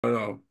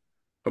Uh,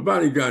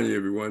 Abani Ghani,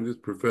 everyone. This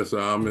is Professor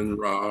Amin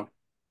Rahh,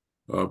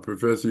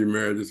 Professor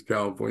Emeritus,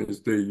 California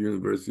State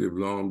University of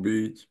Long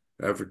Beach,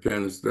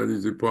 Africana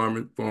Studies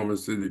Department, former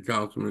City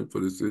Councilman for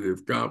the City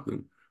of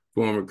Compton,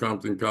 former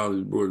Compton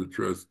College Board of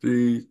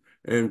Trustees,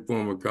 and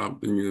former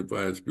Compton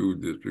Unified School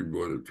District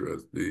Board of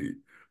Trustees.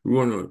 We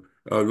want to,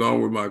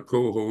 along with my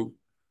co-host,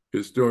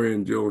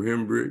 historian Joe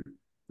Hembrick,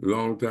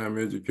 longtime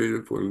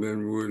educator for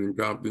Linwood and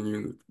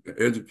Compton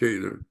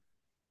educator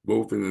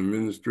both in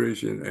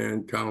administration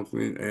and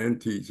counseling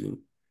and teaching,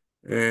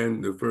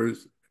 and the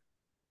first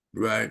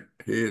Black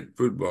head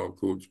football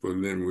coach for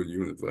Linwood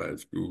Unified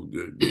School,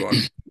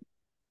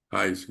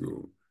 High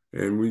School.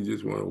 And we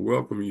just want to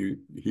welcome you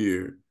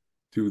here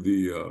to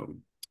the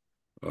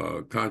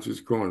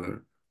Conscious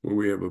Corner, where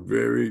we have a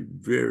very,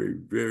 very,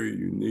 very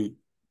unique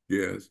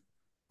guest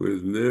who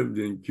has lived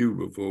in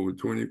Cuba for over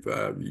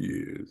 25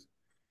 years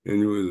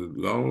and who is a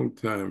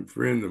longtime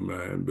friend of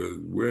mine, but as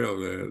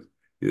well as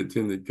he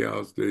attended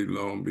Cal State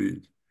Long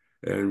Beach,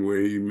 and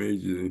where he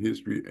majored in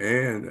history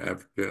and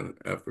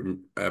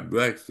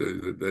Black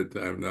studies at that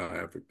time, now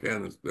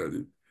Africana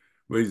studies.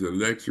 But he's a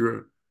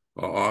lecturer,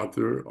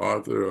 author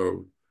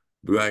of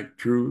Black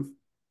Truth.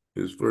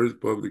 His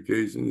first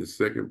publication, his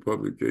second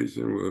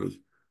publication was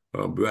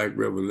Black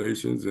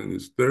Revelations, and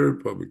his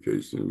third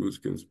publication was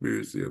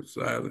Conspiracy of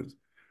Silence.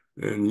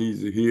 And he's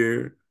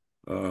here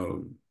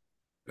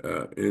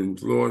in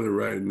Florida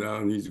right now,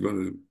 and he's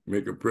going to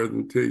make a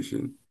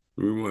presentation.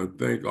 We want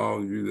to thank all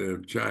of you that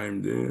have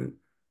chimed in,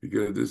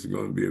 because this is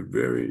going to be a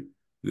very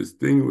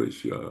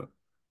distinguished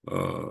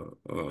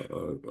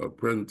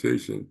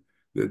presentation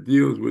that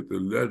deals with the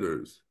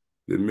letters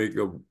that make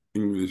up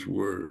English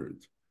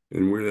words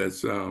and where that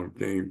sound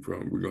came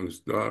from. We're going to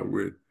start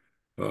with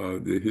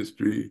the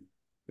history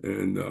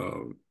and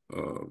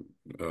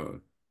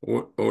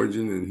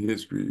origin and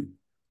history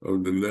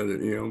of the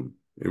letter M,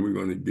 and we're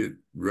going to get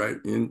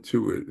right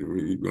into it. And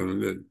we're going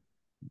to let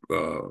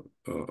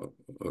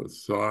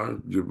Asar,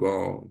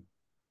 Jubal,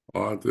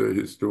 author,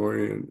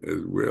 historian,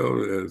 as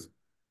well as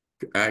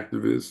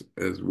activist,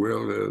 as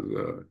well as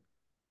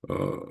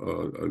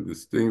a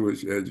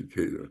distinguished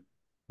educator,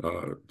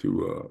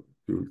 to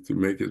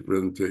make his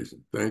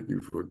presentation. Thank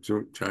you for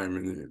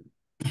chiming in.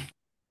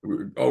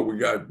 We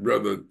got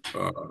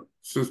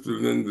Sister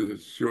Lynda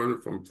Shorter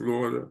from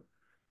Florida,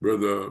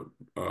 brother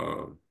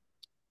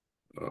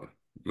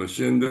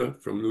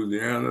Mshinda from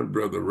Louisiana,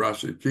 brother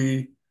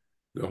Rashaki,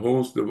 the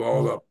host of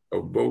all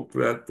of both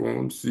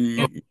platforms,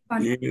 CEN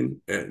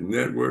and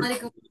Network,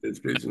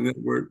 Education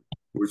Network,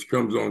 which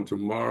comes on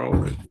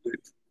tomorrow at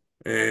 6,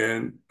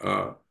 and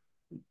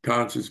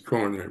Conscious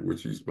Corner,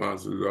 which he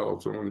sponsors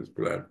also on his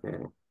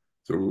platform.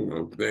 So we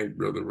want to thank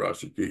Brother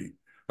Rashaki.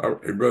 All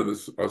right, Brother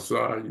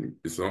Asar,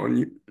 it's on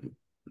you.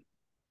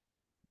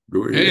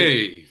 Go ahead.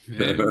 Hey,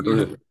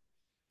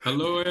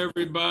 hello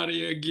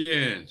everybody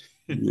again.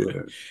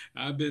 Yeah.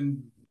 I've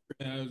been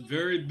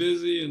very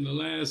busy in the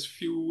last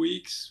few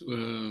weeks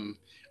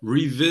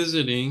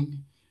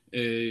revisiting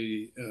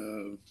a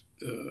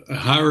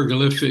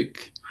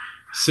hieroglyphic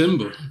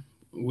symbol,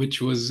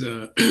 which was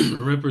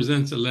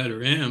represents the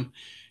letter M,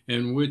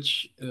 and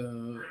which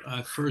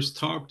I first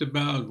talked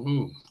about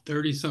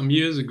 30 some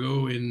years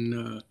ago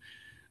in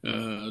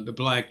the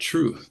Black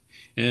Truth.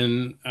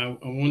 And I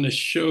want to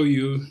show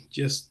you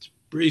just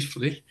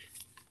briefly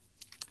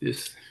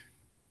this.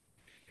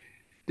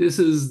 This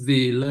is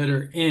the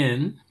letter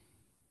N,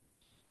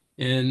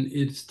 and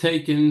it's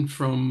taken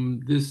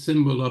from this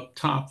symbol up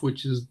top,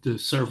 which is the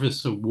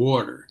surface of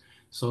water.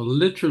 So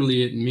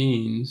literally it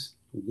means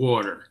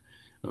water.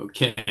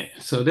 Okay,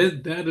 so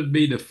that would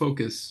be the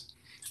focus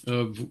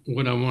of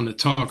what I want to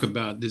talk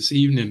about this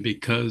evening,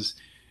 because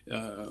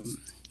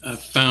I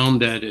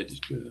found that it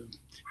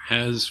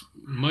has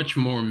much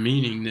more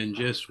meaning than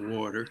just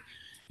water,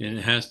 and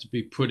it has to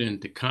be put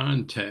into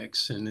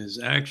context, and is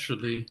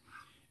actually,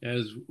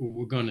 as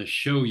we're going to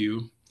show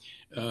you,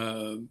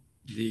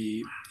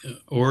 the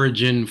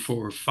origin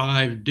for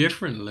 5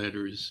 different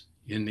letters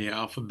in the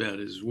alphabet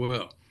as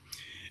well.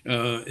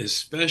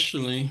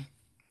 Especially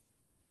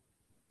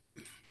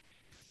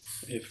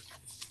if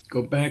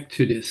go back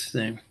to this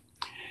thing,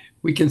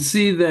 we can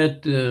see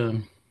that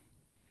the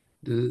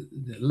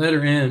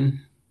letter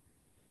N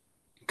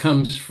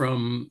comes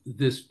from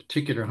this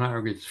particular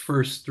hieroglyph's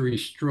first 3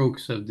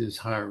 strokes of this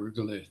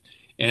hieroglyph.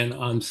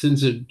 And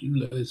since it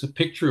is a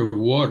picture of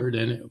water,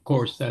 then of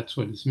course that's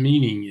what its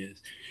meaning is.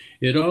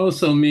 It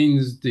also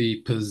means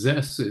the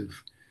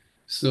possessive,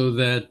 so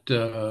that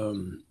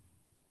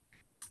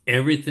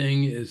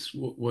everything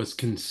was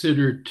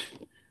considered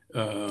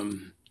a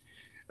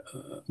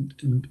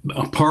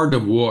part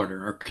of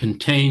water or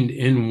contained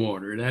in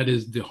water. That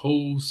is, the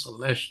whole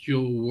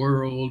celestial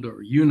world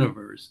or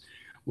universe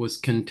was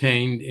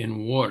contained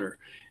in water.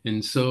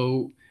 And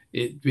so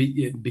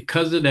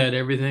because of that,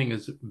 everything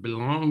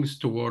belongs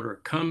to water,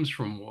 comes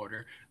from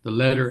water. The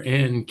letter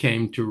N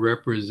came to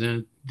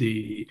represent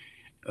the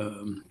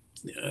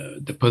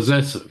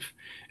possessive.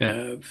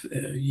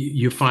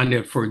 You find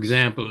that, for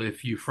example,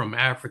 if you're from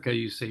Africa,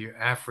 you say you're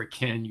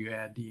African, you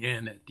add the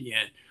N at the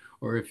end.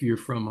 or if you're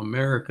from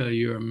America,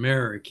 you're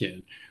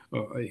American,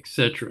 or et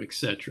cetera, et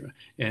cetera.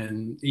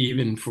 And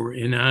even for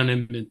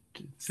inanimate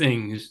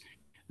things,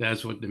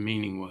 that's what the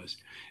meaning was.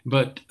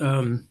 But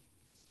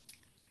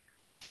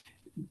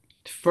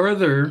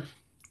further,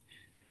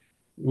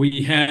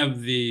 we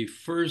have the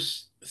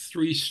first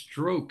three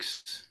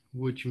strokes,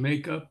 which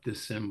make up the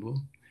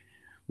symbol,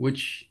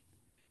 which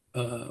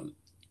uh,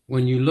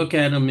 when you look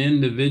at them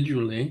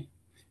individually,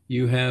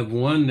 you have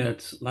one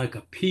that's like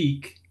a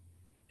peak,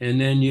 and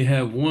then you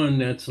have one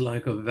that's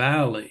like a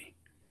valley.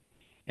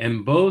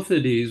 And both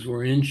of these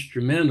were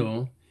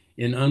instrumental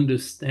in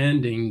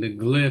understanding the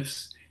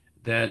glyphs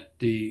that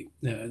the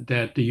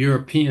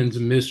Europeans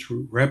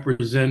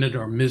misrepresented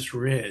or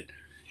misread.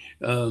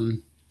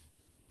 Um,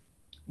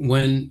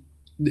 when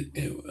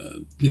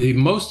the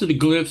most of the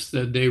glyphs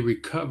that they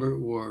recovered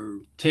were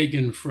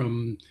taken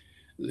from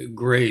the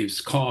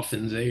graves,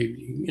 coffins. They,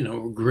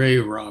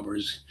 grave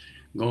robbers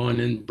going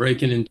and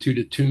breaking into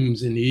the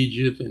tombs in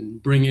Egypt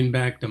and bringing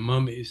back the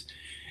mummies.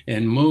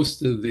 And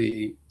most of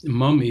the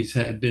mummies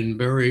had been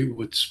buried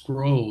with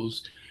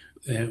scrolls,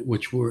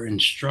 which were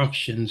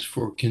instructions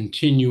for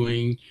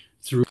continuing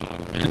through.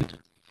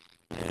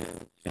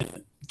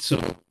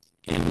 So,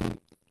 in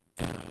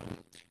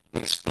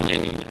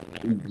explaining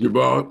that.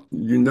 Jubal,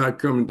 you're not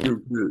coming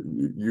through.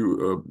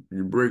 You're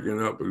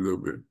breaking up a little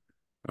bit.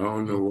 I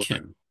don't know Okay.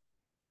 why.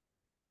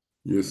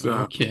 Your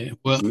sound. Okay.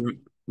 Well,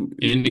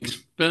 in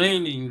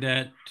explaining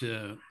that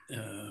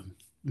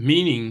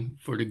meaning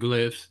for the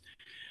glyphs,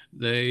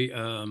 the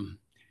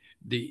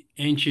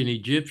ancient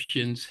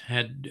Egyptians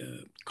had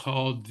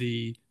called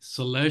the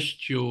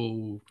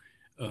celestial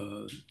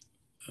uh,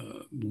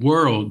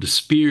 world, the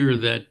sphere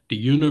that the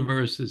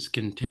universe is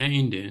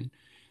contained in.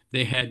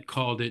 They had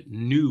called it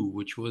Nu,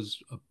 which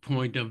was a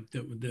point of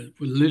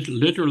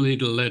literally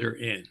the letter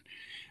N.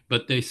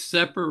 But they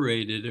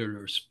separated it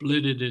or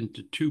split it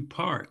into two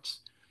parts.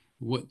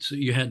 So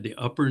you had the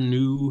upper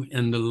Nu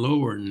and the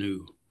lower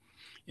Nu,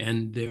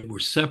 and they were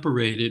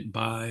separated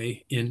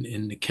by,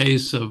 in the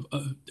case of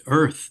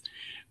Earth,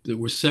 they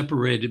were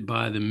separated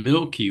by the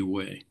Milky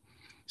Way.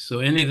 So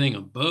anything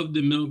above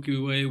the Milky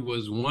Way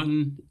was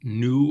one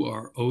Nu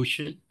or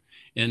ocean,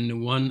 and the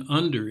one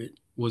under it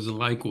was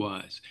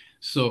likewise.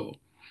 So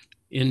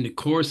in the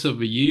course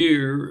of a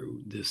year,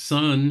 the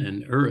sun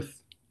and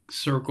earth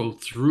circle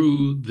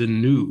through the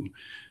Nu.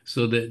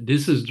 So that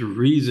this is the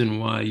reason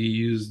why you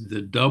use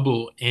the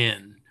double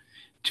N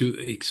to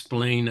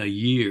explain a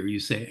year. You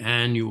say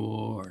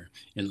annual, or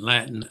in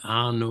Latin,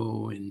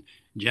 anno, in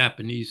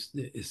Japanese,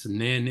 it's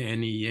nen,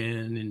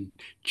 N-E-N, in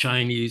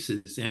Chinese,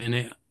 it's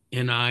N-I-E-N.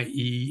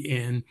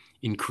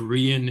 In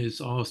Korean,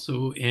 it's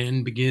also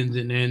N, begins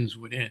and ends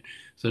with N.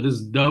 So this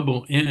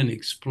double N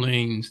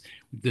explains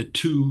the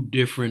two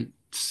different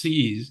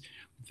C's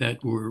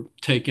that were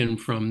taken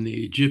from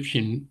the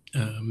Egyptian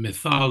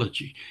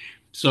mythology.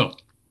 So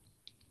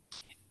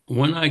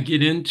when I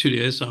get into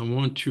this, I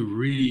want to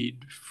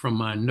read from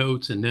my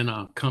notes, and then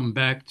I'll come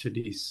back to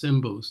these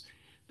symbols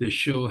that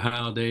show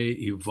how they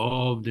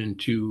evolved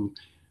into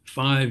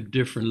 5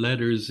 different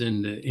letters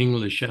in the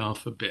English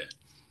alphabet.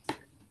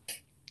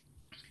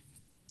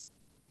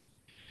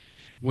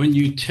 When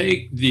you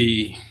take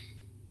the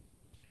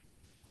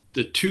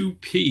 2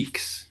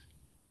 peaks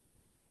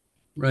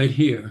right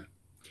here,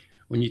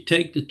 when you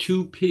take the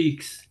 2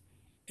 peaks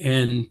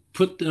and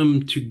put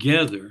them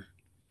together,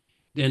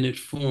 then it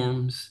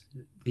forms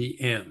the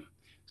M.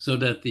 So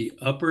that the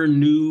upper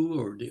Nu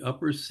or the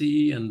upper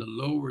C and the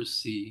lower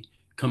C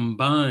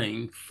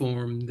combined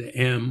form the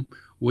M,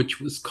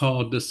 which was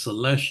called the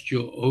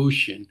celestial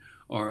ocean,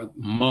 or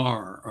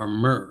Mar or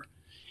Mer.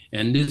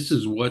 And this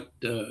is what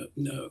the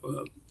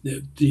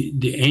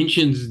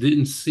ancients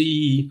didn't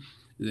see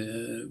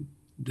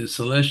the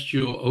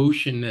celestial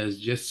ocean as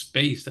just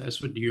space.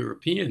 That's what the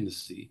Europeans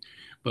see.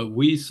 But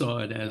we saw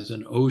it as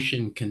an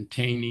ocean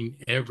containing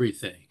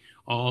everything,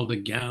 all the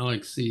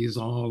galaxies,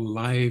 all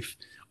life,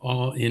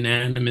 all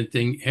inanimate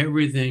thing,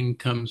 everything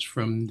comes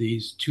from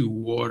these 2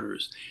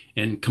 waters.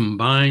 And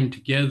combined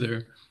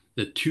together,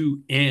 the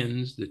 2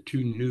 N's, the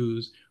 2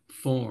 Nus,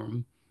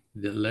 form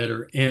the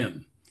letter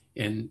M.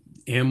 And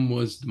M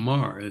was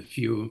Mar.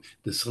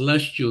 The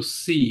celestial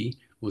sea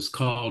was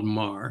called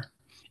Mar,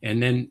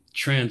 and then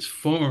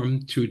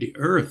transformed to the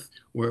earth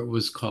where it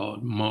was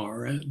called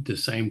Mar. The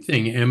same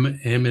thing,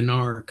 M and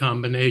R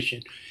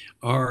combination.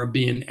 R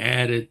being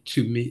added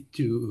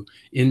to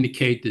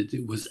indicate that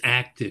it was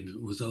active,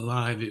 it was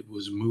alive, it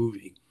was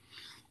moving.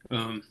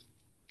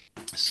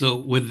 So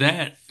with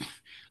that,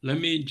 let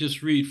me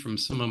just read from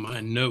some of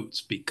my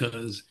notes,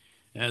 because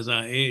as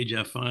I age,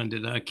 I find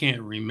that I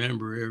can't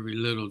remember every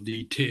little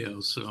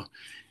detail. So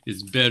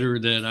it's better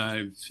that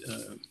I've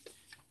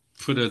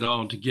put it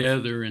all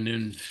together and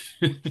then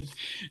and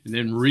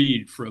then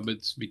read from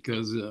it,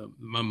 because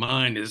my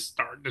mind is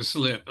starting to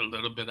slip a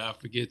little bit. I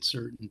forget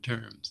certain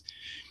terms.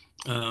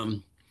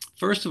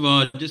 First of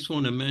all, I just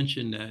want to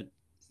mention that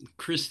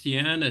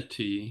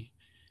Christianity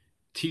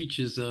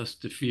teaches us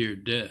to fear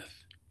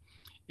death.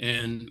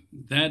 And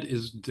that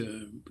is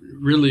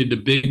really the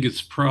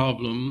biggest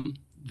problem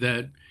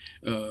that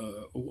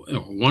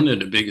one of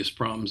the biggest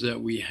problems that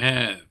we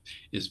have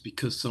is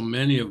because so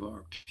many of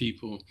our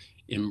people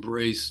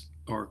embrace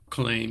or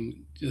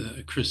claim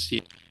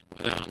Christianity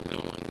without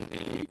knowing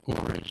the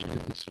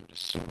origins or the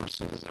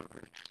sources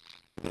or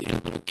the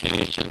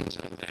implications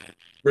of that.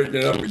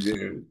 Breaking up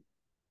again.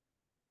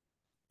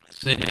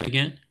 Say that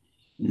again.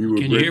 You were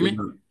Can you hear breaking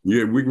me? up.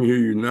 Yeah, we can hear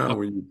you now Oh,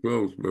 when you're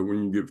close, but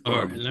when you get all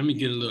far. right. Let me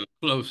get a little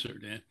closer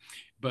then.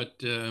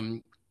 But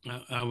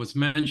I was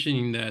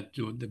mentioning that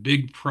the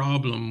big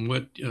problem,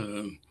 what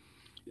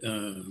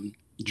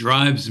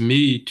drives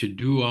me to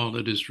do all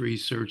of this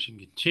research and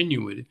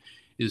continue it,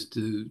 is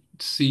to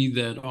see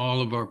that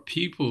all of our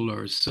people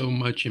are so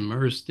much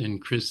immersed in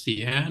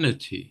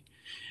Christianity.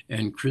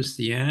 And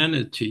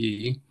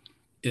Christianity,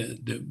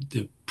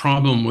 the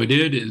problem with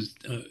it is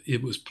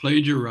it was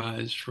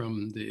plagiarized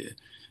from the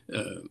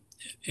uh,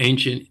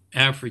 ancient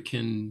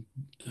African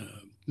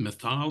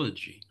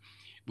mythology,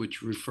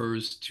 which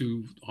refers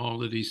to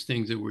all of these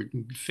things that we're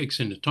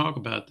fixing to talk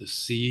about, the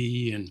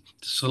sea and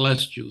the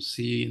celestial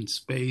sea and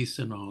space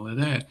and all of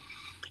that.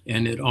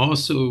 And it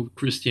also,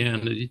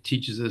 Christianity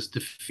teaches us to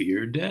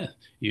fear death,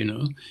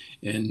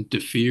 and to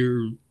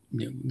fear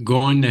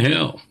going to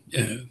hell,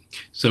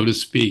 so to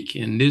speak.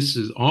 And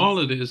all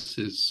of this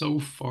is so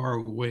far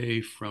away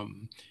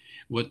from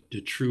what the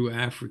true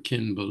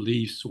African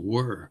beliefs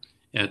were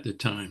at the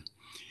time.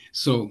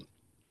 So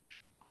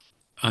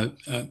I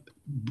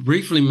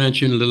briefly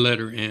mentioned the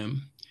letter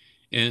M,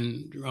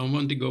 and I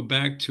wanted to go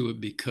back to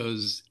it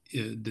because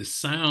the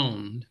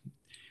sound,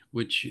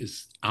 which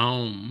is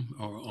Om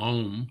or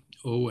Om,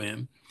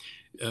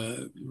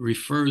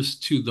 refers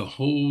to the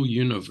whole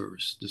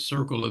universe. The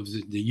circle of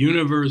the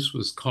universe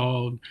was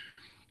called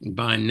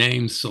by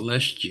name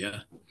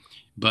Celestia,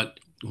 but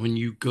when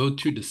you go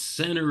to the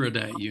center of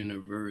that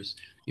universe,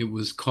 it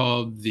was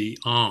called the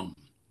Om.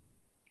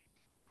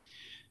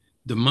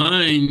 The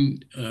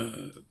mind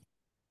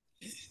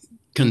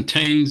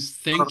contains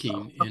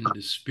thinking in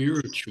the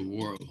spiritual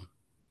world,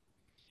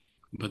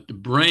 but the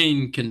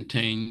brain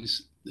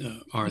contains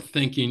our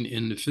thinking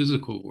in the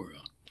physical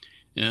world.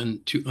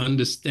 And to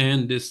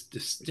understand this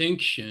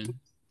distinction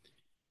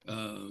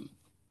uh,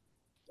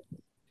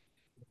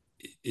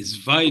 is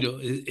vital,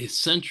 it's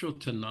central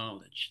to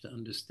knowledge to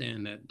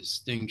understand that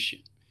distinction.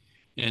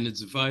 And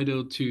it's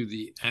vital to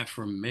the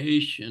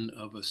affirmation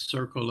of a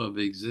circle of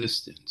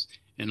existence.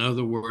 In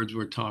other words,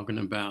 we're talking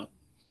about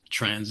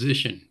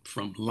transition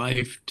from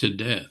life to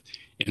death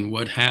and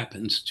what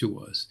happens to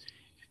us,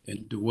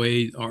 and the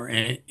way our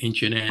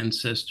ancient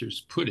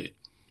ancestors put it.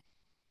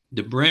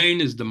 The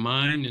brain is the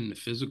mind in the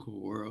physical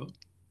world.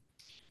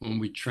 When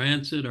we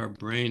transit, our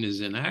brain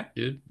is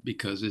inactive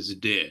because it's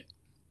dead.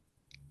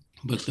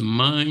 But the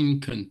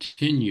mind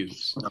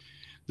continues.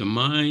 The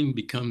mind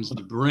becomes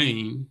the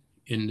brain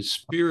in the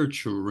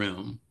spiritual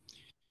realm,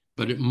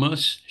 but it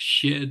must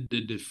shed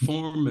the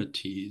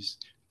deformities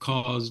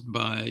caused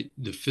by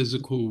the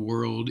physical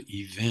world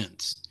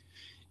events.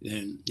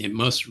 And it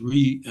must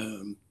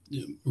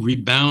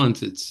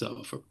rebalance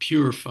itself or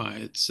purify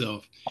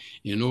itself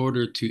in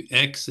order to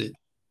exit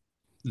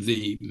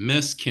the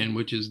meskin,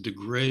 which is the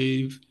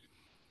grave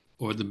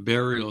or the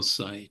burial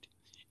site,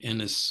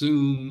 and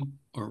assume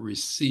or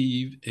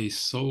receive a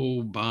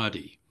soul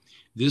body.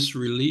 This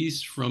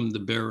release from the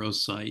burial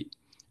site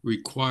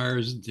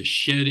requires the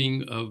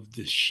shedding of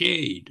the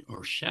shade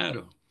or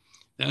shadow.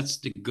 That's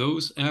the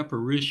ghost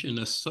apparition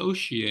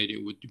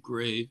associated with the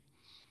grave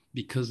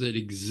because it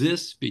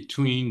exists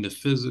between the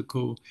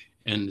physical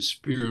and the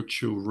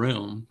spiritual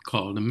realm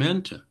called a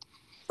menta.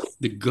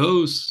 The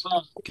ghost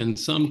can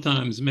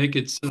sometimes make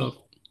itself.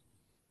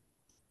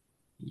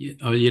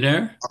 Are you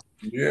there?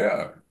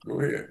 Yeah,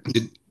 go ahead.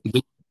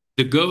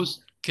 The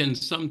ghost can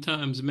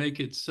sometimes make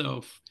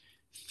itself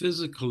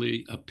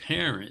physically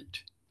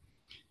apparent,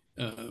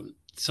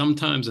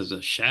 sometimes as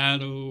a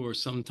shadow or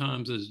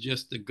sometimes as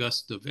just a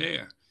gust of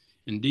air.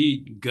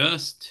 Indeed,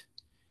 gust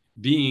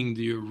being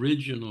the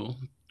original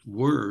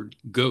word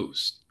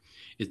ghost,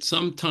 it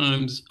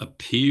sometimes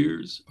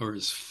appears or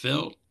is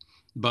felt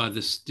by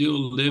the still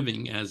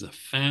living as a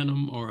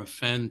phantom or a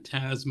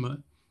phantasma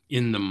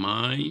in the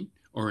mind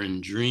or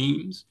in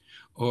dreams,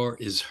 or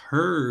is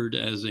heard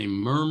as a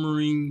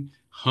murmuring,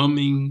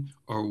 humming,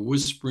 or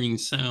whispering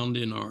sound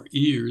in our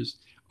ears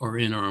or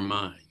in our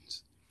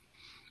minds.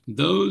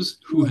 Those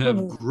who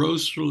have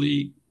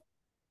grossly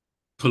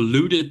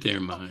polluted their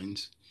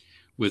minds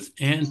with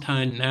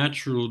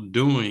anti-natural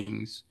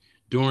doings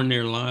during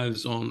their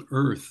lives on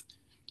earth,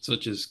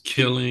 such as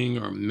killing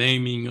or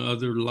maiming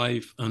other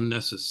life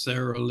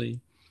unnecessarily,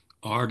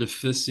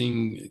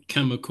 artificing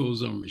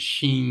chemicals or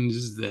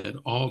machines that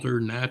alter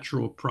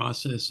natural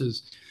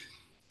processes,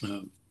 uh,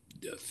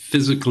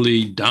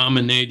 physically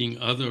dominating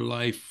other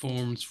life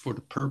forms for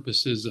the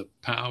purposes of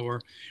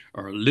power,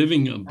 or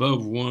living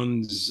above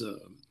one's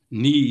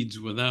needs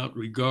without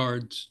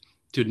regards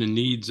to the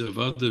needs of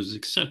others,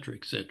 etc.,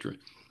 etc.,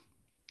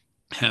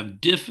 have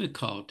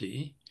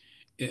difficulty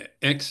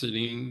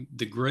exiting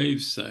the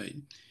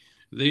gravesite.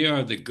 They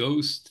are the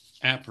ghost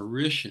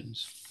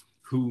apparitions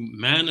who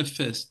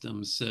manifest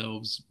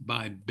themselves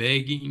by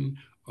begging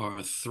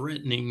or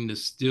threatening the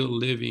still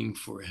living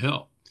for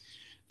help.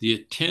 The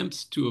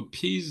attempts to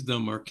appease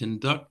them are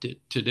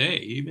conducted today,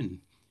 even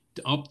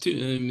up to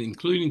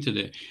including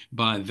today,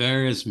 by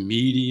various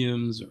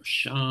mediums or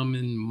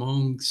shaman,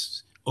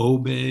 monks,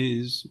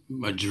 obes,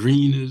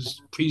 madrinas,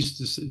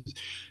 priestesses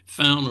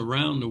found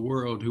around the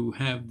world who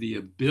have the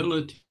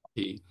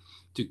ability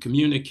to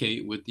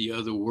communicate with the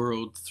other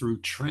world through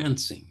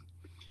trancing.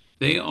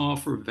 They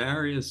offer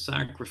various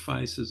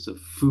sacrifices of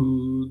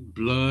food,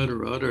 blood,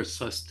 or other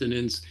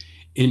sustenance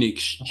in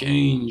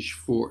exchange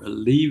for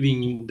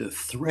alleviating the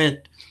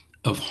threat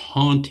of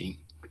haunting.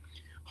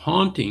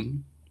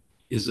 Haunting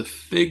is a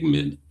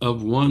figment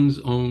of one's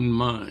own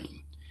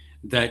mind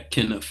that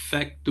can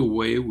affect the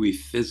way we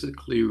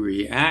physically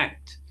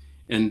react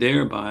and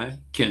thereby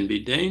can be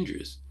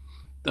dangerous.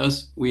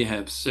 Thus, we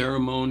have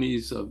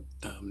ceremonies of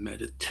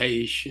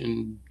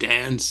meditation,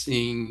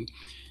 dancing,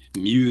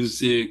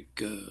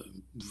 music,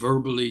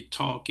 verbally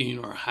talking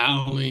or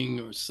howling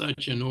or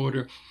such in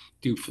order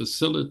to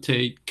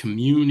facilitate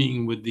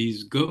communing with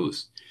these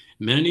ghosts,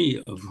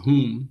 many of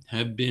whom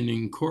have been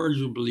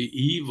incorrigibly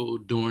evil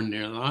during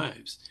their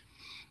lives.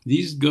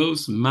 These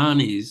ghosts,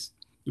 manis,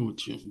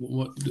 which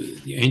what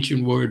the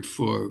ancient word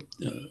for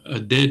a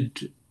dead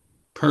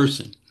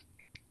person,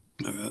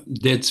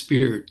 dead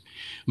spirit,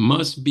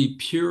 must be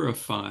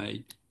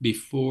purified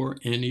before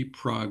any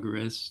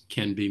progress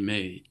can be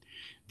made.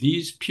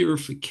 These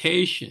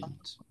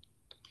purifications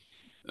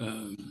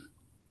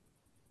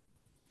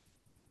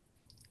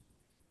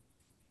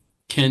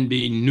can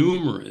be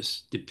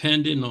numerous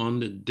depending on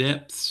the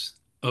depths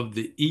of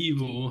the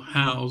evil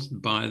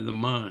housed by the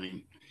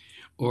mind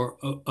or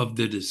of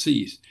the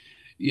deceased.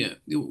 Yeah,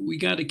 we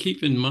got to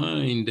keep in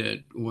mind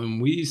that when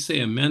we say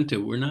a mentor,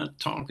 we're not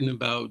talking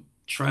about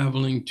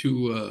traveling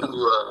to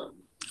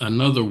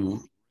another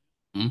room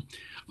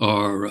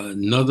or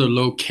another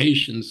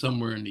location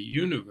somewhere in the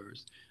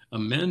universe. A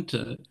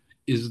mentor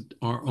is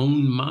our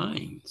own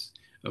minds.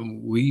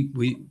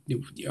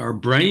 Our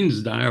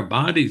brains die, our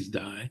bodies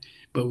die,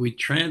 but we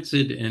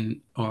transit and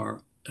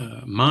our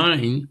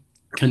mind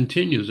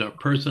continues, our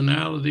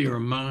personality, our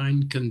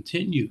mind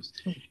continues.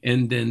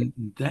 And then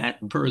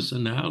that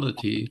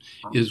personality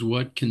is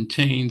what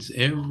contains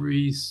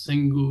every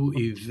single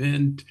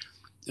event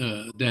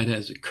that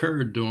has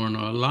occurred during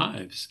our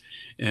lives.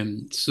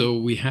 And so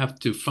we have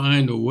to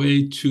find a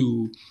way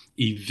to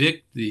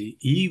evict the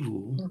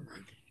evil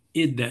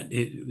that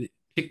it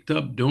picked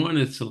up during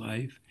its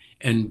life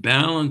and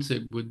balance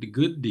it with the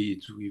good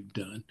deeds we've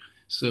done.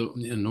 So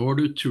in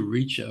order to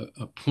reach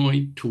a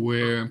point to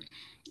where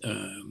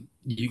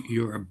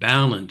you're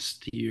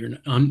balanced, you're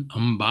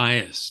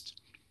unbiased.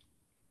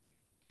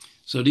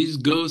 So these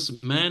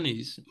ghost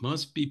manis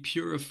must be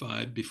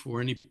purified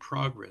before any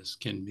progress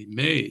can be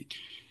made.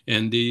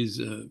 And these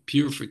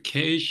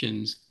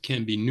purifications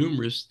can be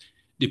numerous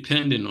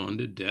depending on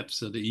the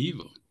depths of the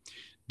evil.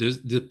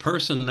 The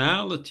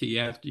personality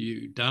after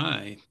you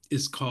die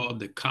is called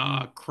the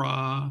ka,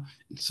 kra,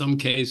 in some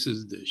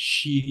cases the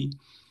she.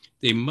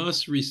 They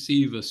must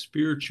receive a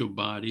spiritual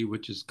body,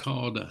 which is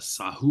called a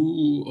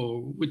sahu,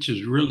 or which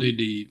is really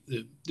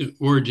the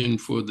origin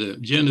for the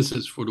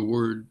genesis for the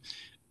word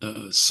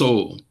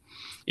soul,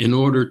 in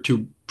order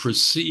to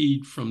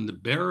proceed from the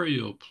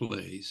burial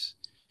place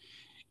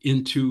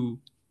into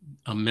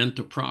a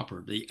mental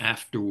proper, the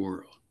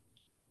afterworld.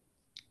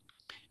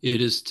 It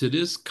is to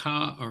this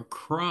ka or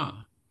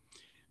kra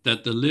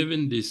that the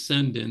living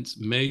descendants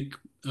make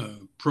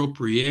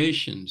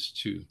appropriations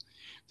to.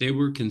 They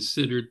were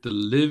considered the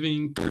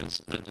living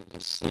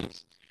descendants.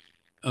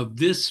 Of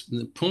this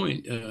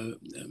point,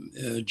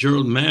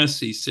 Gerald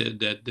Massey said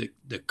that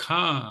the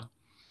ka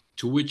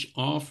to which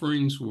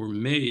offerings were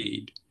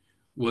made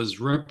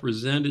was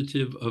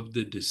representative of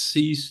the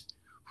deceased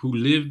who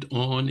lived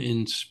on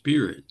in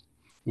spirit,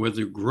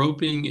 whether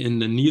groping in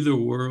the nether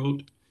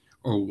world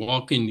or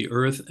walking the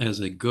earth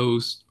as a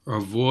ghost or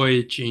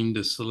voyaging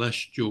the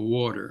celestial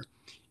water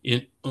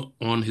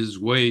on his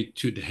way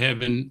to the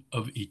heaven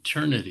of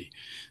eternity.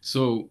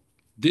 So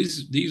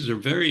these are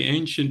very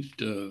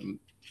ancient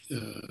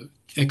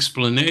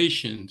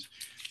explanations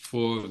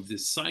for the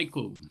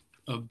cycle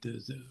of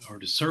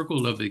the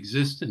circle of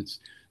existence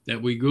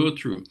that we go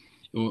through.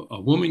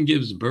 A woman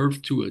gives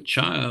birth to a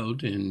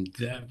child, and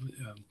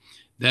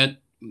that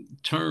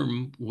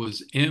term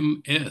was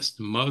MS,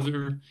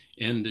 mother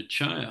and the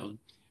child.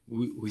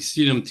 We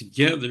see them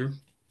together,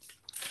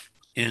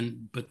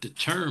 but the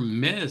term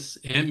MES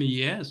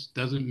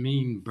doesn't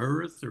mean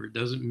birth, or it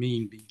doesn't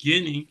mean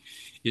beginning.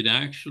 It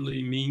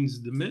actually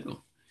means the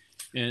middle.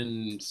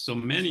 And so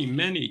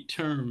many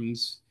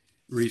terms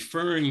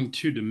referring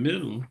to the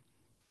middle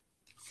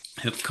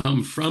have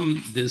come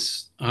from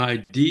this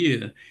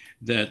idea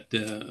that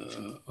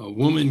a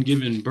woman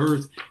giving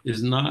birth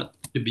is not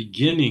the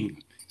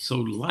beginning. So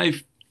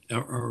life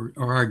or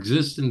our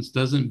existence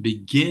doesn't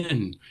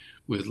begin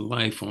with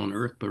life on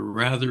earth, but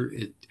rather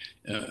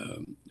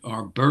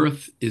our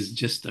birth is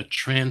just a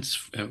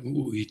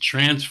we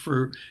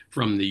transfer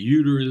from the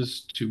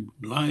uterus to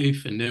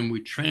life, and then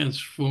we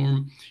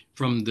transform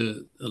from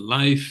the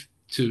life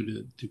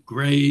to the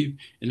grave,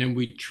 and then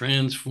we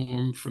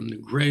transform from the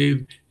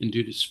grave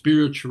into the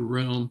spiritual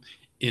realm.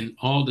 And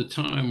all the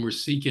time we're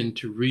seeking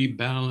to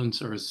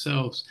rebalance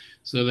ourselves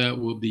so that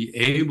we'll be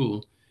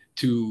able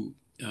to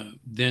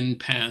then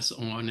pass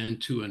on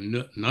into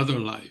another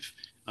life.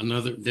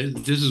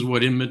 This is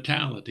what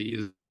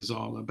immortality is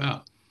all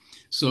about.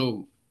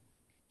 So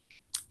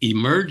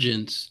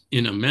emergence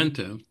in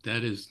amenta,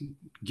 that is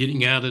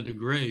getting out of the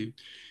grave,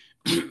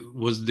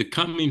 was the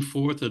coming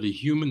forth of the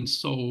human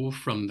soul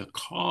from the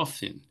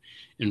coffin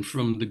and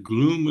from the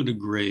gloom of the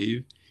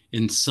grave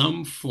in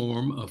some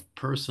form of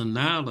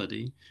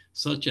personality,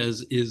 such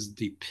as is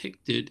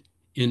depicted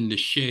in the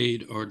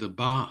shade or the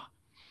Ba.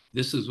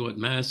 This is what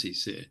Massey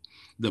said.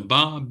 The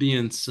Ba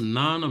being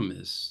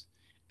synonymous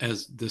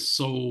as the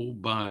soul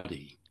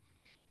body.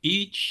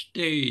 Each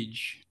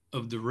stage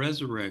of the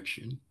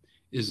resurrection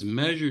is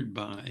measured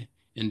by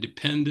and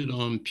dependent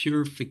on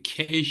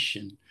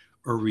purification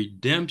or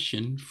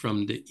redemption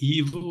from the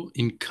evil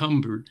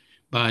encumbered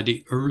by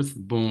the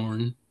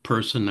earth-born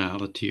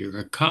personality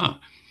or Ka.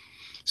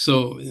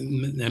 So,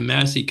 and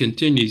Massey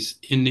continues,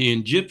 in the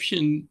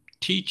Egyptian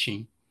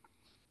teaching,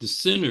 the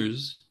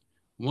sinners,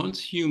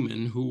 once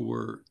human, who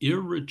were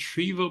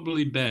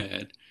irretrievably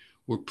bad,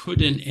 were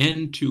put an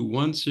end to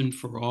once and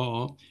for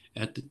all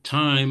at the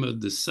time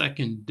of the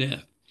second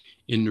death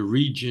in the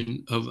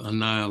region of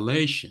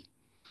annihilation.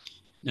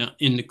 Now,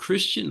 in the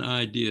Christian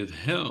idea of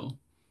hell,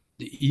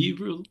 the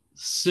evil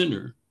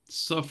sinner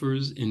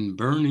suffers in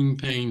burning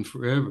pain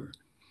forever.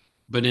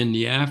 But in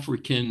the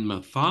African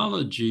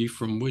mythology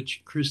from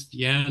which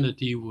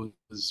Christianity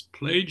was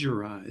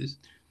plagiarized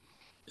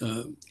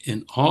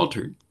and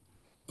altered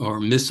or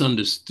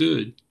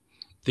misunderstood,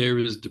 there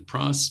is the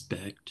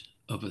prospect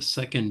of a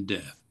second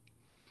death.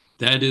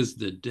 That is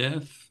the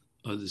death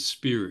of the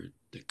spirit,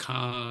 the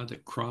Ka, the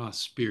cross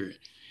spirit.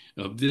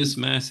 Of this,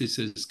 Massey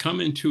says,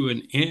 coming to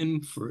an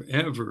end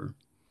forever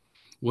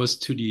was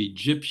to the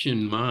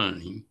Egyptian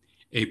mind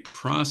a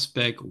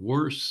prospect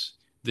worse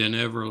than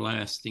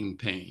everlasting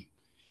pain.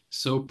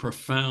 So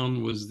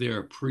profound was their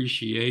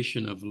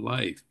appreciation of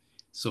life,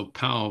 so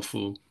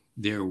powerful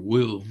their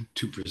will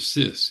to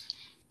persist.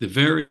 The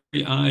very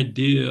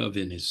idea of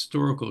an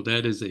historical,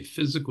 that is a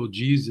physical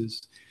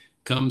Jesus,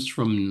 comes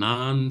from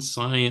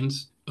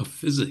non-science of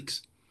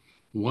physics.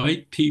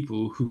 White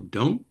people who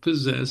don't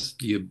possess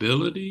the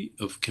ability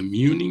of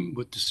communing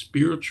with the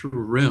spiritual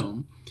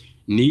realm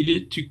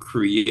needed to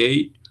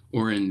create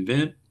or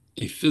invent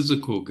a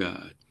physical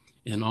God,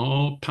 an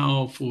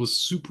all-powerful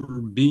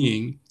super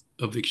being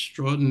of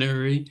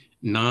extraordinary,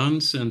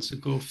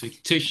 nonsensical,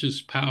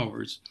 fictitious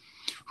powers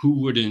who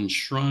would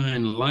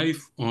enshrine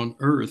life on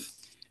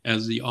earth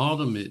as the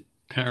ultimate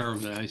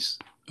paradise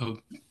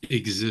of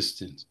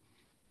existence,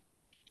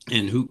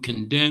 and who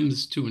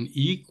condemns to an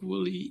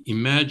equally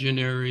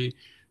imaginary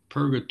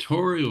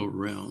purgatorial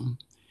realm,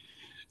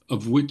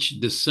 of which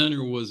the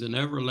center was an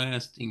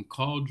everlasting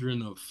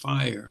cauldron of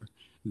fire,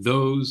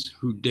 those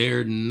who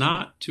dared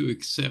not to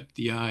accept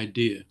the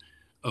idea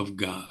of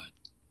God.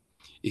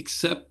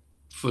 Except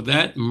for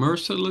that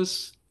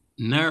merciless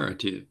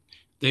narrative,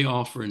 they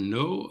offer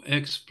no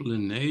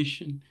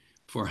explanation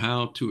for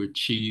how to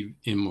achieve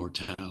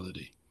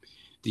immortality.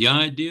 The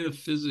idea of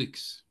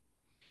physics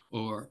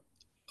or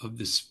of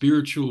the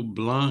spiritual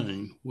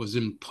blind was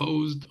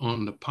imposed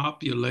on the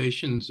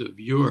populations of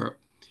Europe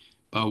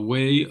by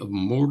way of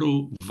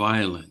mortal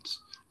violence,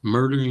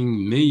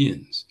 murdering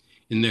millions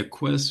in their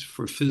quest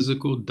for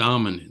physical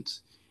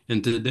dominance.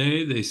 And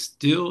today they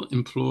still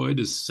employ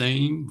the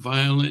same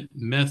violent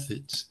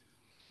methods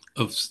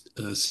of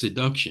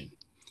seduction,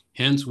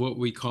 hence what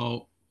we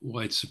call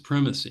white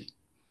supremacy.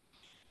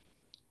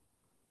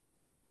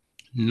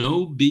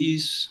 No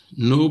beast,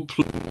 no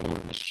plague more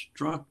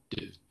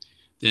destructive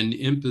than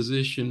the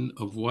imposition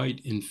of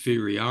white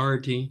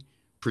inferiority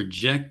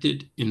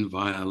projected in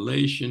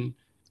violation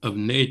of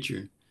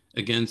nature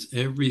against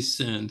every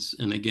sense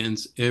and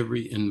against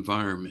every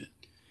environment.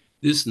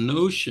 This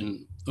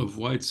notion of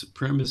white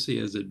supremacy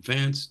has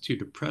advanced to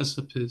the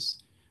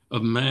precipice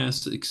of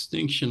mass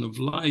extinction of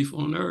life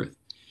on earth.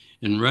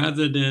 And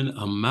rather than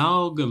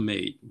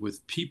amalgamate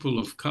with people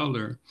of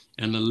color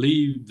and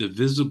alleviate the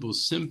visible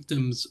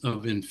symptoms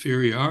of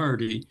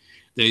inferiority,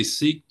 they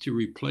seek to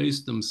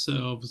replace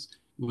themselves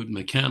with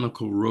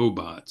mechanical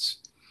robots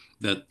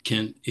that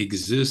can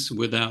exist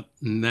without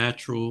the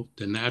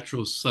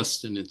natural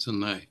sustenance of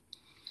life.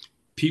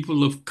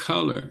 People of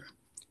color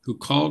who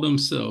call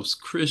themselves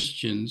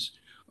Christians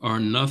are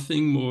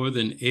nothing more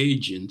than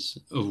agents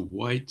of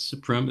white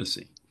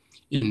supremacy,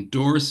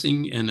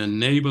 endorsing and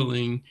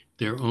enabling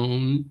their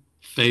own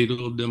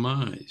fatal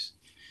demise.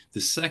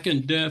 The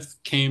second death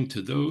came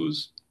to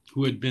those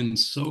who had been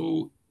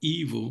so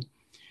evil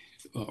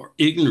or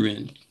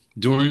ignorant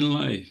during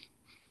life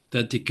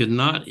that they could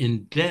not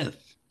in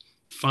death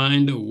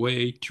find a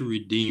way to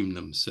redeem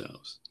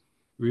themselves.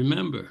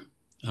 Remember,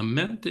 a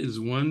mente is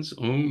one's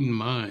own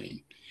mind,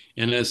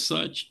 and as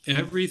such,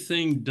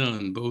 everything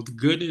done, both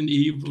good and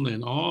evil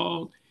and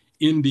all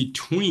in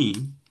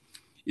between,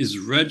 is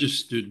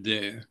registered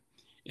there.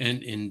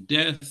 And in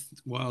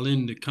death, while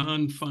in the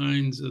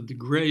confines of the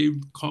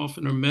grave,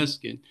 coffin, or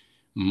meskin,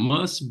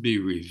 must be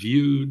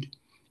reviewed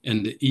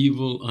and the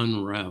evil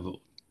unraveled,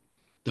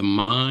 the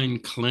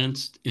mind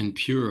cleansed and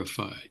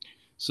purified,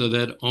 so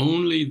that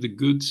only the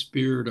good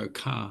spirit or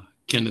ka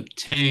can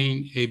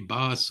obtain a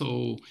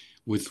baso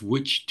with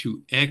which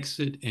to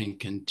exit and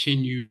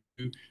continue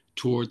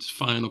towards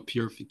final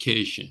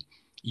purification,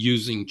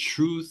 using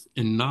truth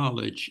and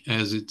knowledge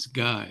as its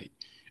guide,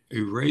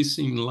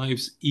 erasing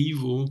life's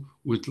evil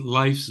with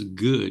life's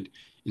good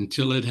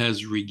until it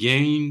has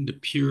regained the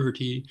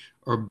purity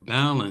or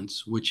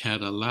balance which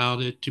had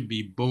allowed it to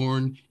be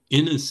born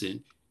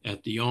innocent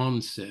at the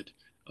onset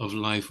of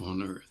life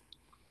on earth.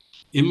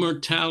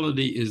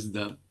 Immortality is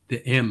the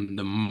M,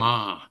 the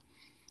Ma,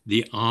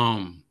 the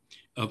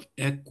of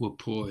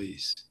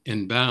equipoise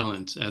and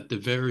balance at the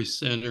very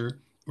center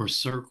or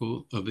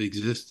circle of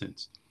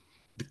existence.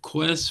 The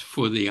quest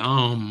for the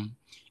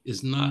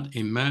is not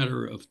a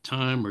matter of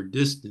time or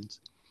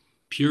distance.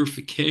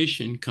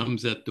 Purification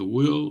comes at the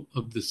will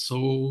of the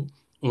soul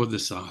or the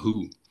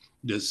sahu,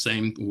 the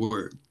same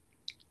word.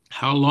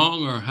 How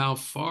long or how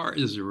far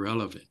is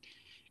irrelevant.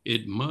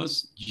 It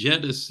must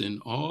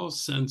jettison all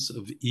sense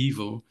of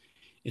evil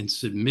and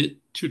submit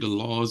to the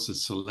laws of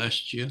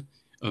celestia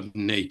of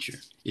nature.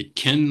 It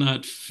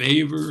cannot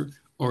favor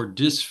or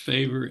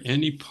disfavor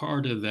any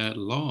part of that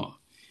law.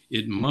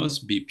 It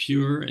must be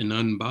pure and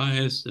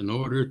unbiased in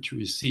order to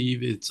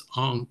receive its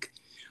ankh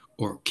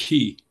or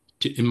key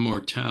to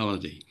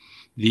immortality.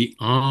 The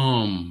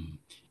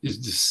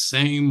is the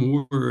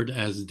same word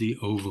as the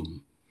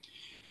ovum.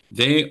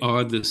 They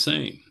are the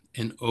same.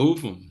 An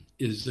ovum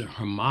is a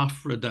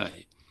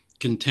hermaphrodite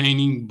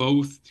containing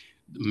both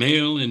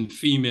male and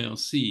female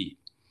seed.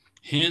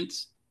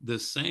 Hence, the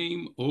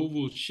same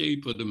oval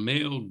shape of the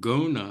male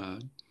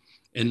gonad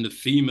and the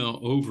female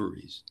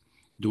ovaries.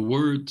 The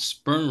word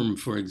sperm,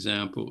 for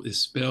example, is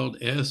spelled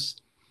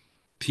S-P-R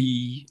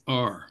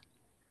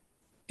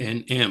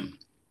and M.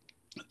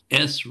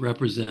 S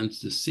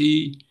represents the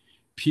seed,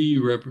 P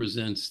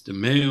represents the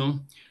male,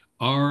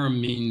 R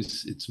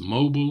means it's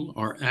mobile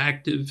or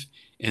active,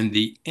 and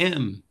the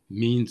M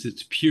means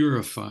it's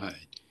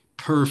purified,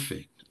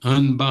 perfect,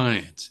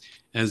 unbiased,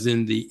 as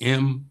in the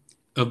M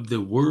of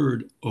the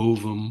word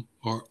ovum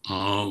or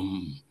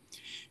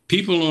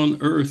People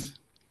on earth,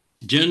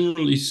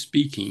 generally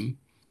speaking,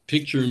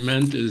 picture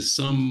meant as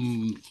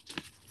some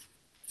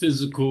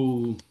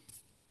physical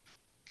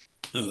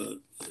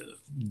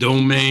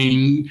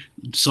domain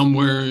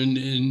somewhere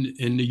in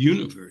the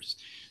universe,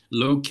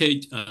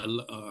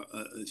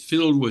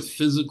 filled with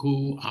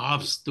physical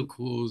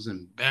obstacles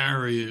and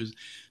barriers,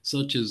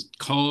 such as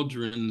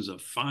cauldrons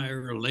of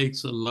fire,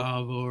 lakes of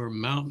lava, or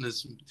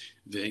mountainous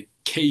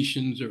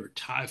vacations, or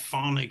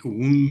typhonic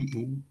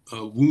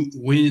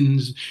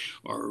winds,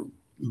 or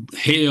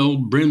hail,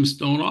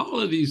 brimstone, all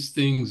of these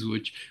things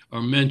which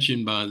are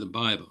mentioned by the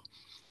Bible.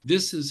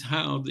 This is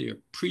how their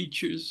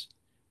preachers,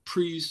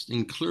 priests,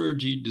 and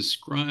clergy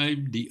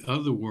describe the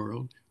other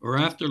world or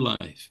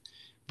afterlife.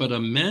 But a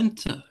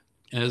menta,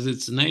 as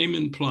its name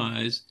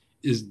implies,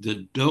 is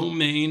the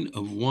domain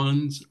of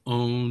one's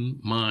own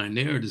mind.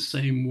 They are the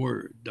same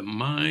word. The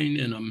mind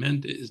and a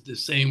menta is the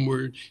same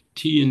word,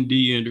 T and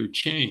D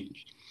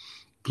interchanged.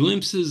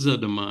 Glimpses of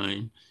the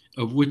mind,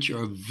 of which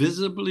are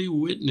visibly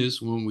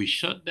witnessed when we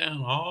shut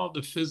down all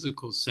the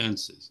physical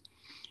senses.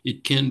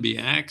 It can be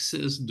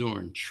accessed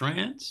during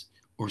trance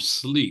or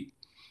sleep.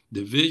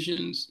 The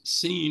visions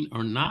seen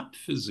are not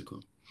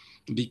physical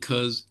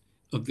because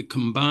of the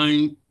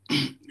combined,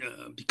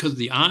 because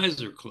the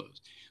eyes are closed.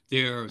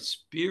 They are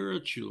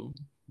spiritual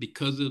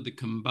because of the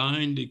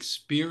combined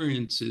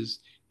experiences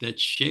that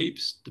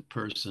shapes the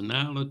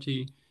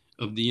personality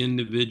of the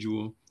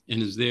individual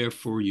and is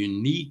therefore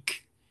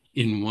unique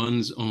in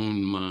one's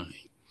own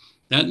mind.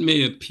 They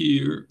may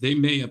appear,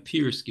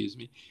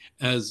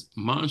 as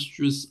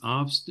monstrous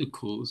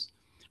obstacles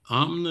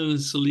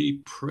ominously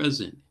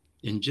present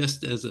and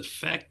just as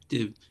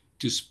effective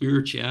to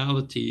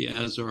spirituality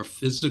as our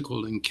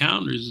physical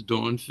encounters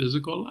during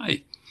physical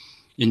life.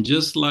 And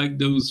just like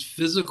those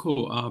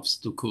physical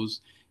obstacles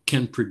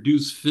can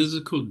produce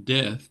physical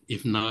death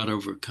if not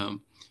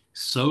overcome,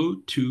 so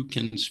too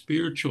can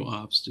spiritual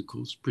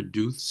obstacles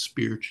produce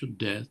spiritual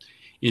death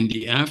in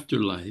the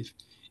afterlife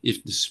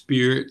if the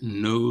spirit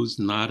knows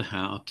not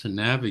how to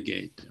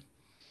navigate them.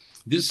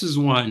 This is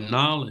why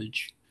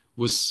knowledge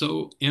was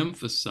so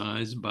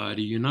emphasized by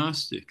the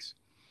Gnostics,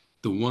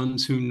 the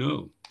ones who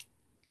know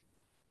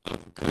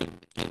of good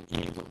and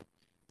evil.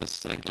 The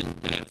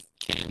second death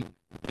can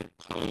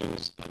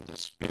repose of the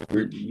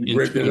spirit. You're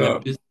breaking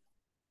up.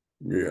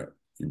 Yeah,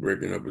 you're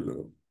breaking up a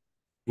little.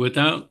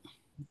 Without?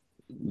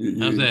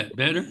 How's that?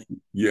 Better?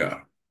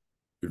 Yeah.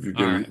 If you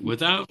can. All right.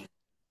 Without?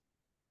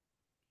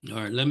 All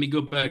right. Let me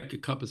go back a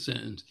couple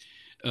sentences.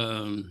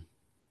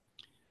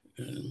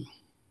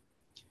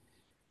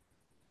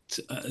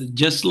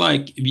 just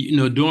like,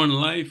 during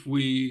life,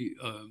 we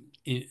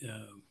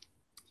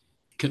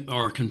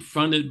are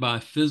confronted by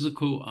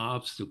physical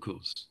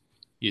obstacles,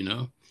 you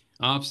know,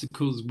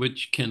 obstacles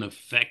which can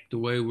affect the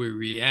way we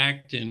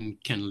react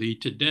and can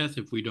lead to death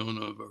if we don't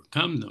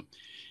overcome them.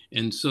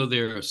 And so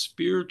there are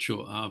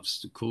spiritual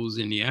obstacles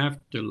in the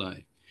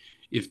afterlife.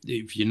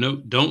 If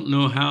you don't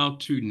know how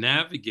to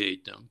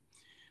navigate them,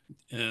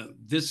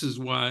 this is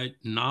why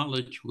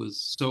knowledge was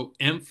so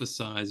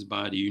emphasized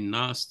by the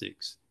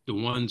Gnostics, the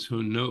ones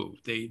who know.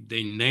 They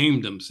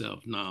named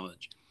themselves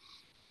knowledge.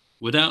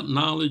 Without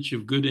knowledge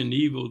of good and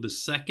evil, the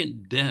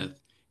second death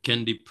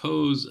can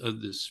dispose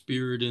of the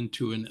spirit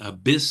into an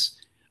abyss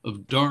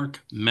of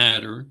dark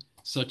matter,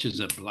 such as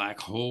a black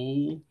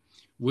hole,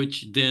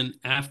 which then,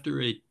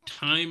 after a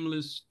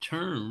timeless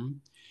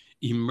term,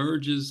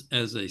 emerges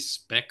as a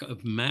speck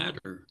of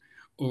matter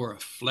or a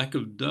fleck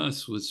of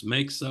dust, which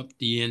makes up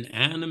the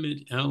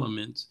inanimate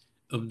elements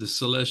of the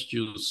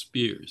celestial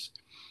spheres.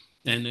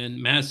 And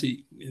then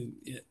Massey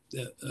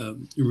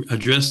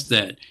addressed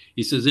that.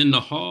 He says, in the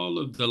hall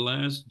of the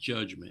last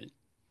judgment,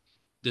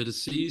 the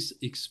deceased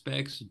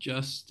expects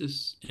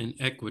justice and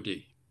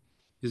equity.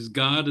 His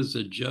God is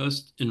a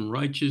just and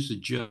righteous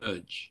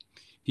judge.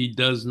 He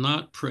does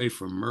not pray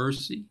for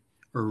mercy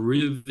or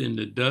writhe in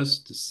the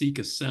dust to seek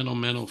a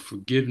sentimental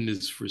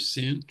forgiveness for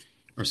sin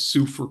or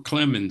sue for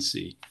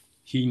clemency.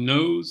 He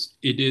knows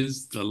it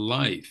is the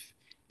life,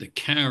 the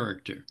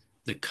character,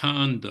 the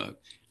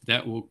conduct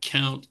that will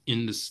count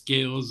in the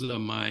scales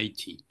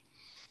almighty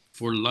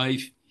for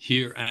life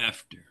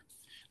hereafter.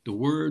 The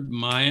word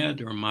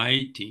mayat or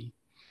mighty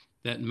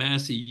that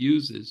Massey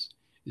uses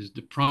is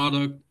the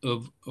product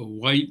of a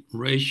white,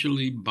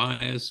 racially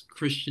biased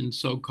Christian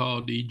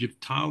so-called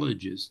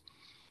Egyptologists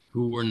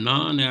who were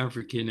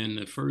non-African in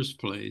the first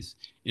place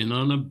and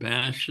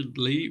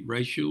unabashedly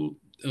racial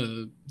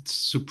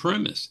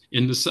supremacists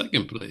in the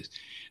second place.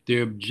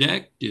 Their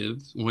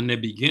objective when they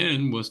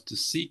began was to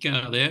seek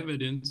out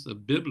evidence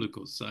of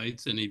biblical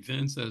sites and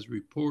events as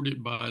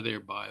reported by their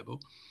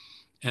Bible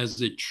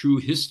as a true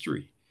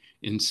history.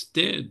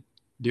 Instead,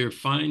 their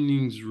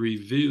findings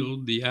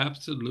revealed the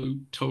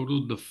absolute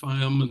total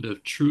defilement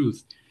of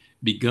truth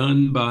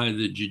begun by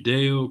the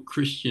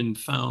Judeo-Christian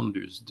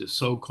founders, the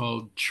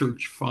so-called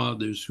church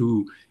fathers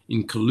who,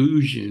 in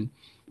collusion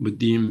with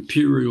the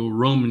imperial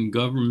Roman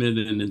government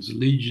and its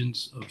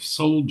legions of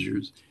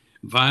soldiers,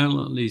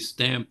 violently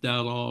stamped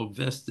out all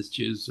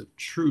vestiges of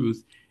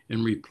truth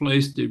and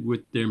replaced it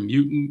with their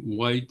mutant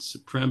white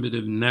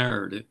supremative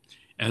narrative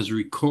as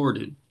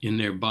recorded in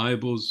their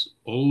Bibles,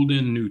 Old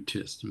and New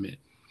Testament.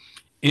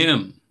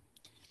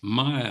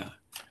 Mayat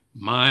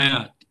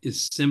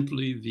is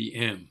simply the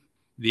M,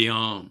 the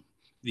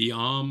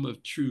arm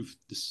of truth,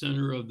 the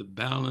center of the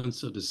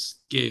balance of the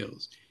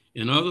scales.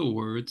 In other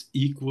words,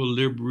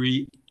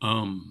 equilibrium,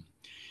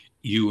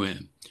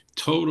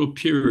 total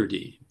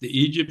purity.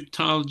 The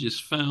Egyptologists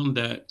found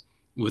that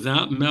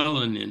without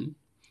melanin,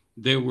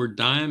 they were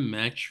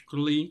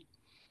diametrically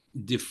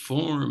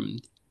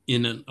deformed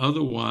in an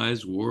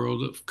otherwise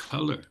world of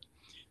color,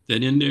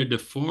 that in their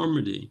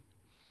deformity,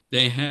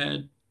 they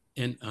had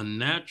an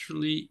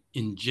unnaturally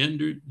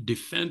engendered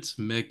defense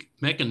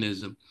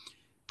mechanism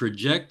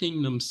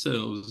projecting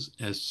themselves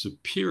as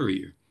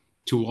superior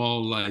to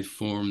all life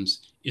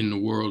forms in the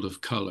world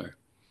of color.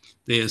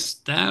 They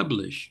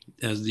established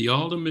as the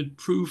ultimate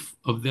proof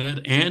of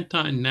that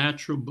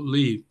anti-natural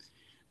belief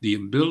the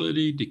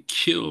ability to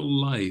kill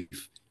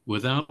life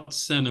without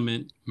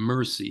sentiment,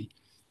 mercy,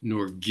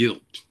 nor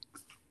guilt.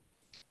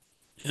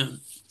 And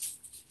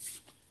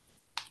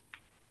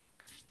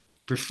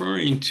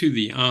referring to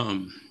the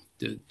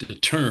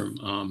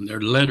term,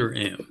 their letter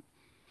M,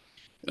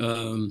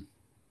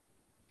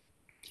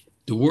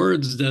 the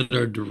words that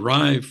are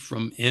derived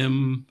from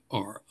M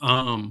or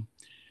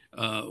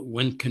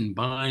when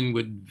combined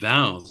with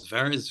vowels,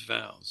 various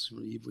vowels,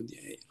 with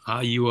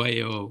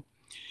I-U-A-O,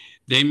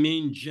 they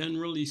mean,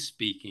 generally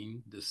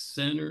speaking, the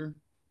center,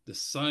 the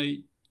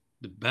site,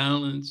 the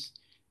balance,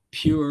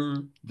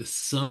 pure, the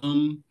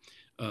sum,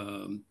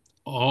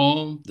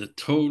 all, the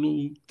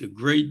total, the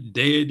great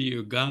deity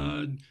of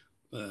God,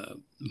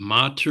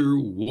 mater,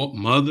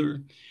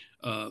 mother,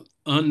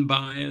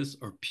 unbiased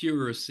or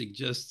pure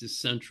suggests the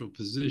central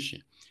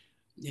position.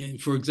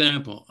 And for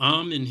example,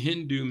 in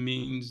Hindu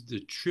means the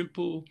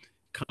triple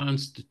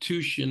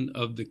constitution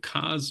of the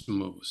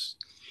cosmos,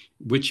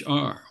 which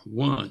are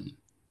one,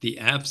 the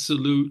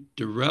absolute,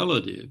 the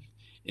relative,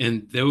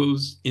 and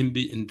those in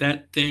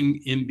that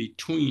thing in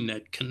between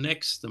that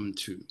connects them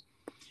to.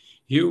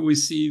 Here we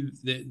see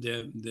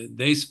that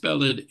they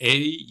spell it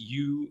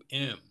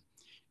A-U-M,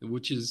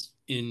 which is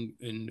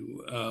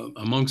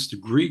amongst the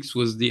Greeks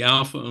was the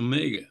Alpha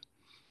Omega,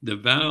 the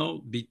vowel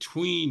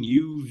between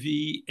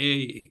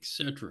U-V-A,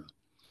 etc.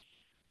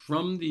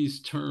 From these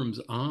terms,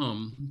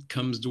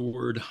 comes the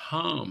word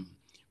ham,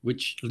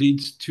 which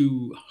leads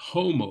to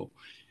homo,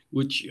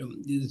 which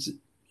is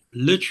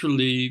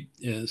literally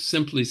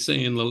simply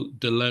saying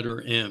the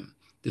letter M.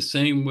 The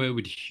same way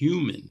with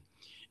human,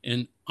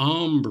 and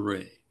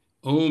ombre,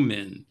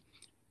 omen,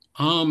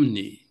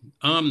 omni,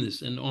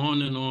 omnis, and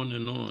on and on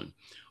and on.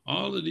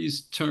 All of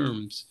these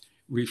terms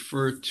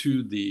refer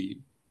to the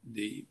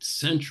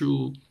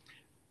central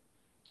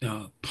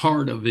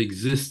part of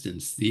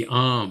existence, the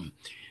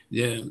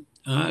Yeah,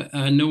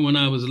 I know when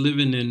I was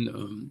living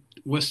in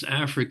West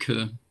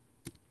Africa,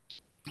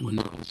 when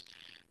I was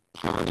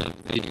part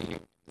of the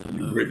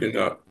Breaking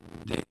up.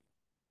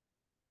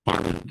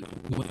 part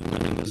of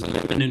when I was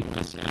living in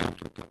West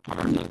Africa,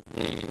 part of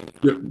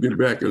Get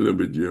back a little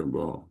bit,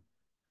 Jubal.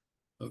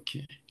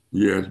 Okay.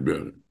 Yeah, it's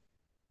better.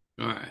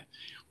 All right.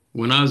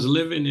 When I was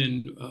living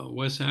in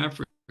West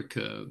Africa,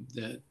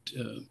 that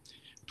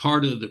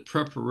part of the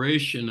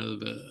preparation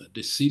of a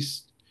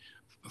deceased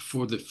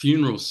for the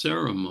funeral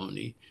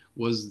ceremony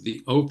was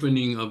the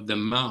opening of the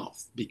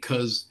mouth,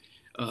 because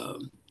uh,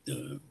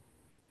 uh,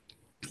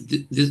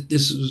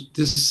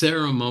 this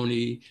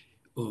ceremony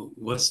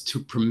was to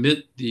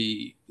permit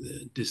the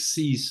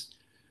deceased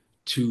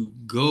to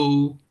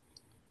go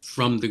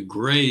from the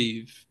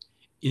grave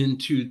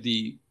into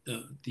the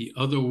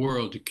other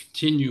world, to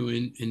continue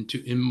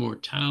into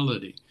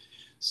immortality.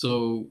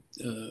 So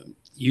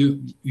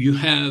you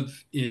have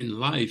in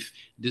life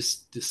the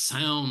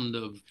sound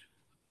of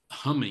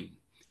humming,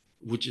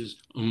 which is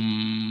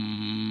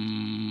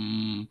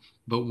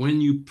but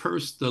when you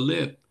purse the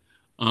lip,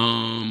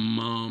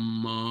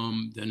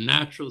 the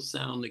natural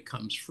sound that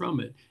comes from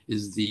it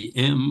is the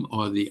M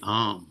or the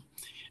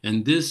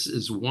and this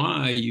is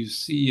why you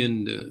see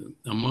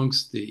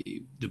amongst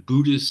the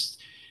Buddhists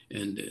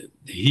and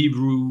the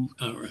Hebrew,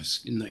 or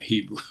in the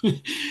Hebrew,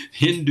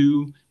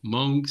 Hindu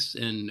monks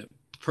and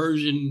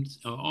Persians,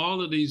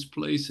 all of these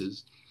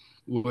places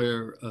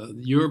where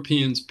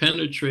Europeans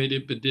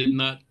penetrated but did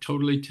not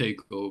totally take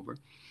over.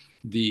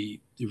 The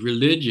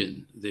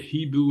religion, the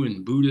Hebrew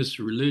and Buddhist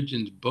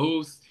religions,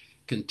 both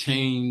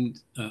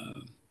contained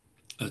a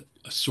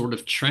sort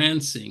of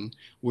trancing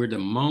where the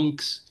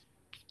monks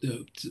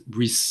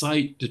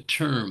recite the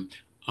term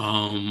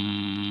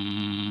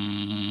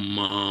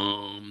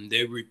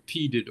they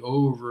repeat it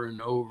over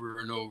and over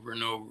and over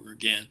and over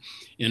again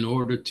in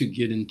order to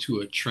get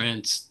into a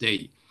trance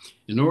state.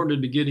 In order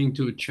to get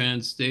into a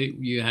trance state,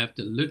 you have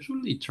to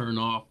literally turn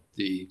off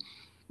the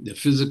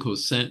physical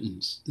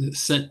senses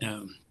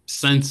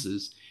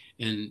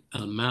and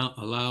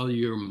allow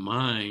your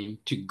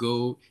mind to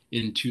go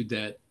into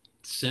that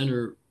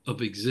center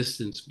of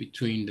existence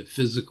between the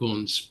physical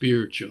and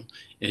spiritual,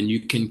 and you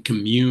can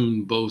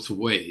commune both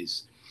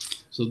ways.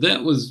 So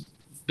that was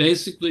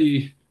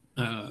basically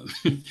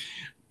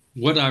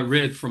what I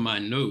read from my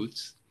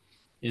notes.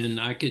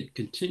 And I could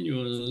continue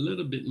a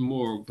little bit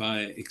more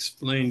by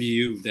explaining to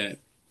you that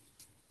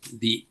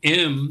the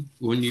M,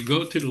 when you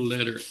go to the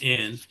letter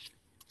N,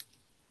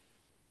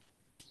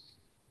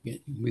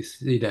 we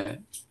see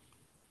that.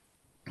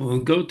 When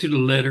we go to the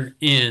letter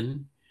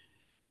N,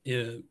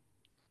 and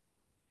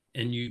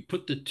you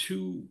put the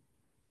two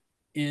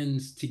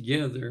N's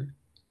together,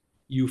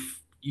 you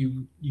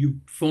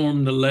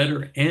form the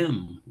letter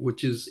M,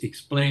 which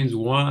explains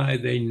why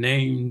they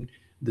named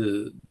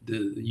the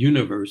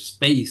universe,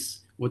 space,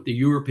 what the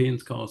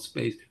Europeans call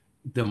space,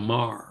 the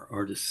mar,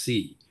 or the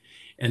sea.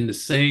 And the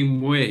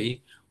same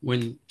way,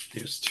 when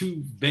there's two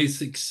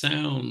basic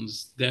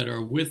sounds that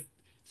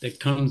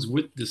comes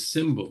with the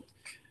symbol,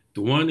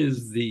 the one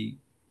is the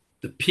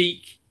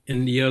peak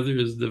and the other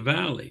is the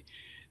valley.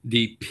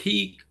 The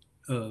peak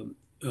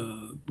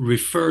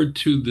referred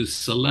to the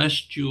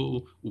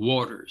celestial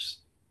waters,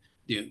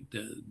 the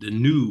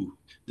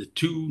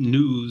two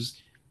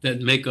news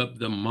that make up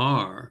the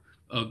mar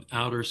of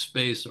outer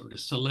space, or the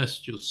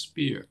celestial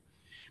sphere.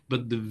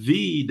 But the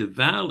V, the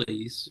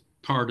valleys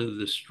part of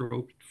the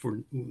stroke,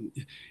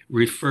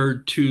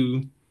 referred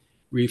to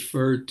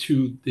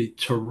the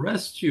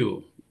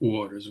terrestrial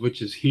waters,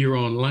 which is here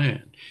on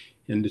land.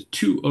 And the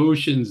two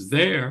oceans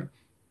there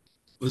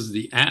was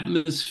the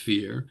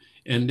atmosphere,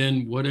 and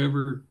then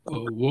whatever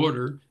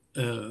water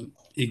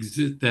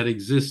that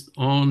exists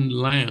on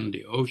land,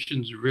 the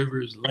oceans,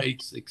 rivers,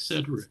 lakes,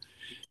 etc.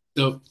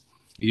 So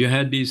you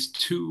had these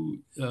two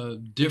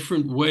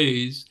different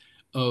ways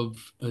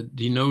of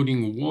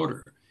denoting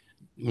water.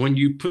 When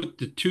you put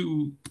the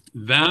two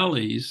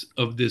valleys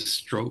of this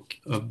stroke,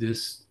 of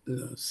this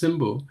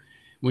symbol,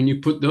 when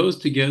you put those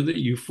together,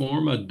 you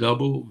form a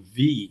double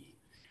V,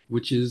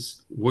 which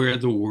is where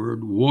the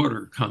word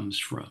water comes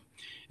from.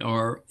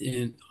 Or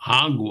in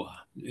agua,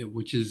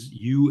 which is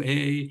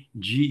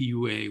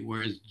UAGUA,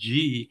 whereas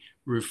G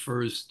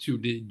refers to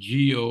the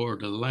geo, or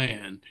the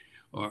land.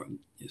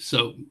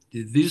 So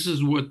this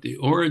is what the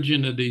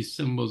origin of these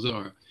symbols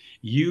are.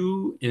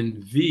 U and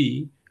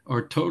V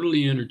are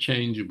totally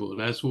interchangeable.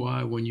 That's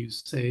why when you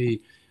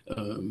say,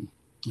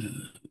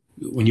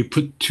 when you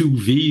put two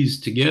V's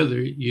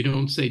together, you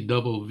don't say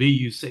double V,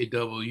 you say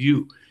double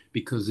U,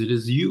 because it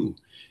is U.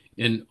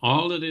 And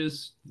all of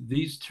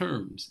these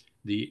terms,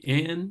 the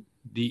N,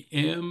 the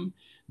M,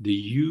 the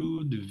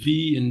U, the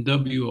V, and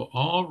W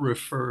all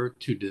refer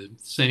to the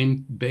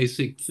same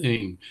basic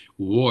thing,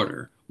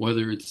 water,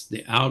 whether it's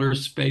the outer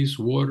space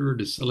water,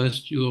 the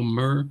celestial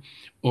myrrh,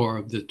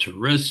 or the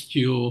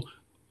terrestrial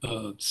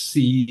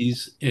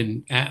seas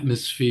and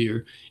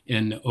atmosphere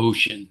and the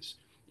oceans.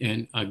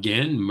 And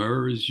again,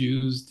 mer is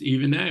used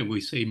even that.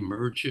 We say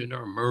merchant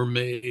or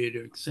mermaid,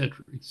 et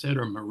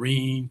cetera,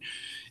 marine,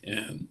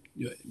 and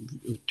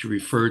to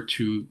refer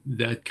to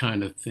that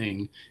kind of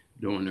thing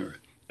on Earth,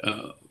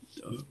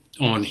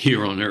 on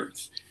here on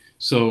Earth.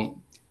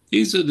 So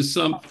these are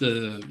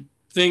the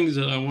things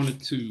that I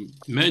wanted to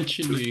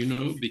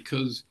mention,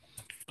 because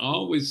I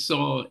always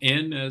saw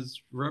N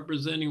as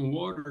representing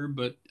water,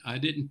 but I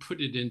didn't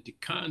put it into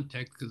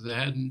context because I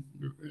hadn't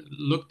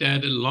looked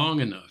at it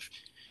long enough.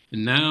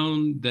 And now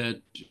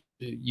that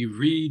you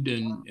read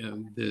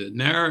the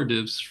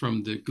narratives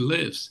from the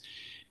glyphs,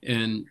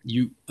 and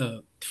you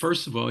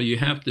first of all you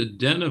have to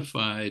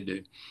identify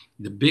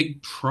the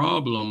big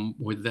problem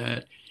with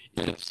that.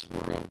 It's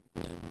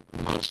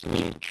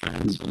mostly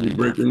translated. You're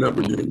breaking up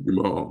again,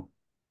 Jubal.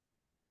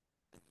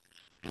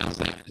 How's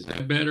that? Is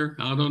that better?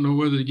 I don't know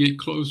whether to get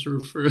closer or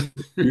further.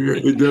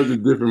 It does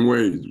it different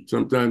ways.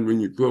 Sometimes when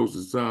you're close,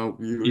 the sound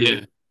for you,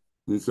 Yeah.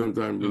 and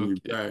sometimes when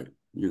you're back,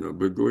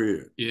 but go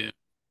ahead. Yeah.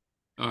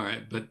 All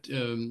right. But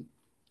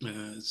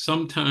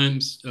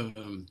sometimes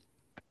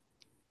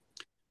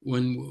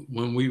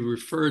when we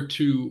refer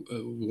to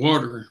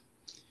water,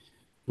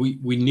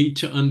 we need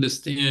to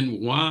understand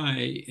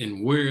why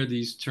and where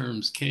these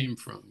terms came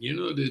from.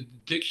 The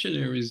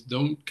dictionaries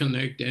don't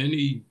connect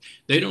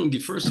they don't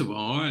give, first of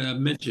all, I've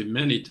mentioned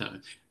many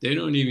times, they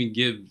don't even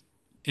give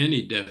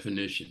any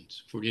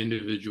definitions for the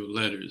individual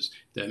letters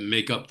that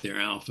make up their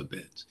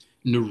alphabets.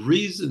 And the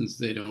reasons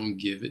they don't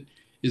give it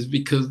is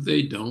because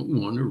they don't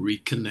want to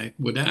reconnect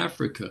with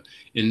Africa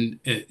and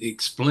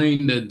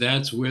explain that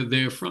that's where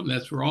they're from.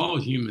 That's where all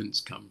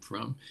humans come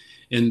from.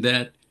 And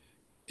that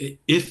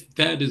if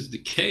that is the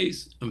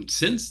case,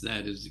 since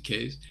that is the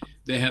case,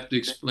 they have to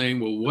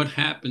explain, well, what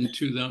happened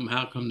to them?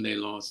 How come they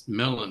lost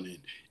melanin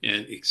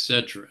and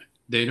etc.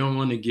 They don't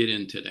want to get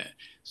into that.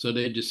 So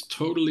they just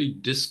totally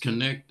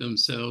disconnect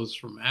themselves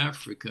from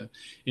Africa.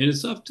 And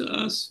it's up to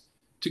us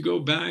to go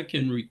back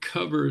and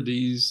recover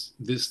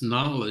this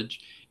knowledge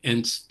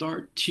and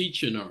start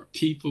teaching our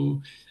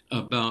people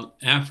about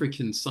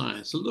African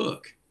science.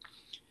 Look,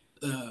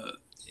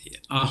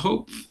 I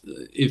hope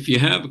if you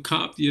have a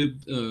copy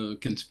of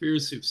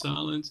Conspiracy of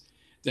Silence,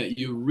 that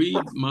you read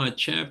my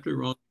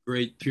chapter on the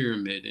Great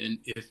Pyramid. And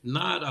if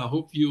not, I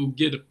hope you'll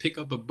pick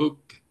up a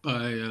book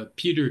by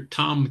Peter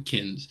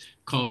Tompkins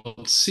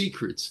called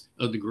Secrets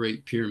of the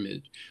Great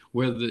Pyramid,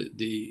 where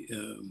the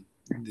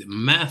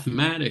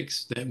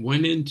mathematics that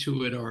went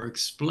into it are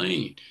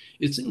explained.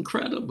 It's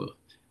incredible.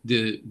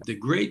 The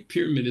Great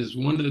Pyramid is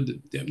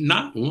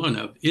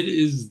it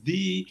is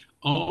the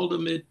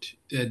ultimate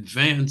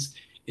advance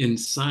in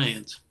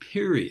science,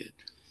 period.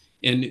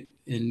 And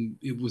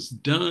it was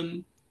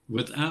done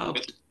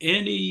without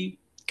any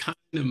kind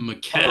of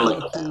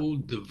mechanical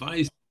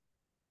device.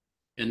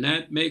 And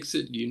that makes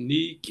it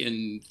unique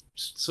and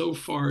so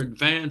far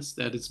advanced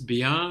that it's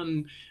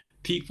beyond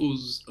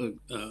people's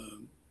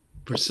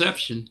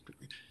perception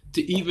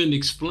to even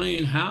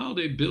explain how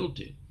they built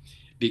it,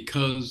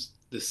 because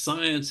the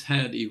science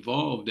had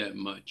evolved that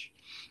much.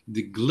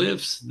 The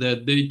glyphs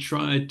that they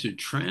tried to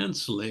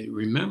translate,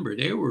 remember,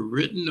 they were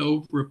written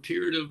over a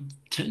period of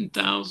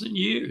 10,000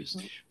 years,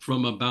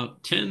 from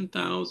about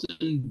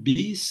 10,000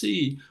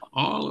 BC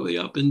all the way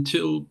up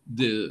until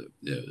the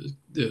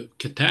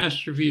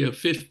catastrophe of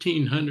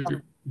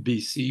 1500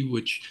 BC,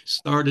 which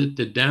started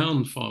the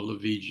downfall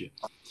of Egypt.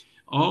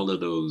 All of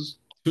those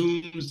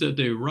tombs that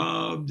they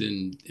robbed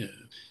and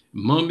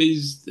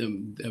mummies,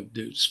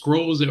 the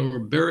scrolls that were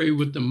buried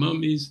with the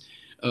mummies,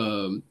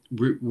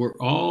 were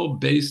all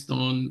based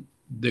on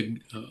the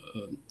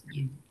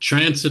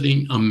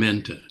transiting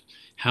amenta,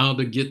 how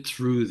to get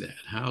through that,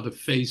 how to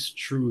face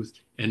truth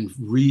and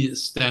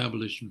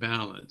reestablish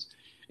balance.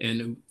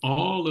 And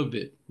all of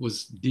it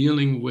was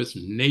dealing with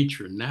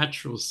nature,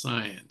 natural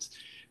science.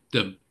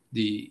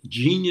 The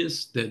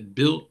genius that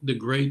built the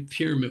Great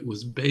Pyramid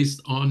was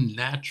based on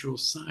natural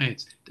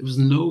science. There was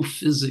no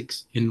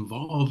physics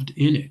involved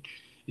in it.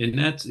 And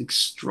that's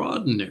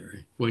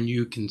extraordinary when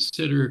you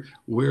consider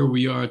where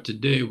we are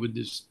today with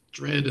this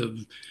threat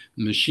of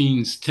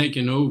machines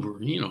taking over,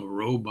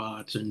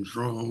 robots and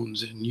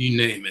drones and you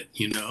name it,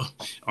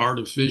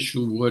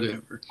 artificial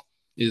whatever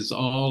is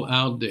all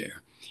out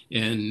there.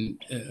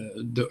 And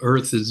the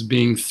earth is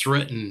being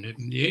threatened.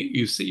 And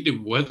you see the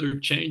weather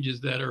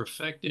changes that are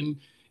affecting,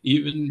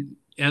 even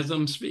as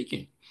I'm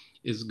speaking,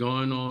 is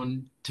going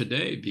on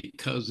today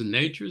because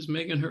nature is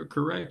making her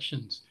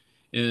corrections.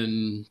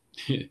 And,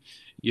 they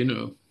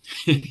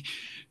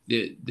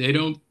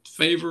don't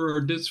favor or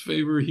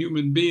disfavor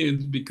human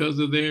beings because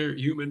of their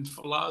human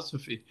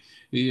philosophy.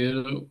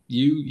 You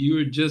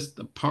are just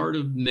a part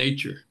of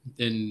nature,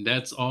 and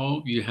that's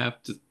all you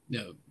have to.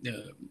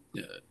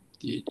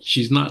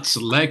 She's not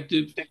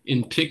selective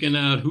in picking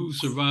out who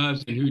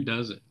survives and who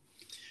doesn't.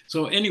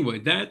 So anyway,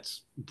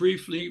 that's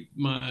briefly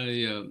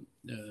my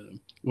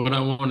what I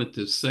wanted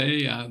to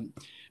say. I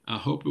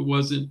hope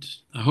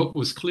I hope it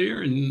was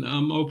clear, and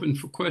I'm open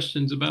for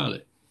questions about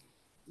it.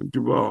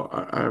 Jubal,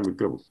 I have a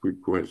couple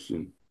quick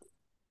questions.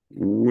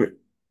 What,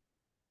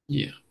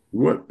 Yeah.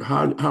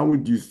 how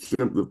would you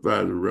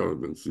simplify the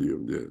relevancy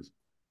of this?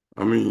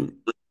 I mean,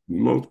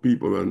 most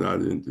people are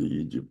not into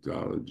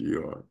Egyptology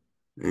or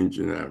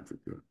ancient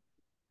Africa,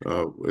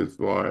 as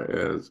far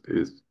as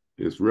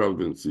its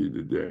relevancy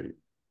today.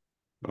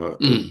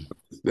 Mm,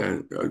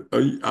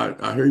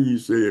 I hear you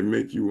say it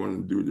makes you want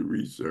to do the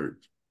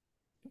research.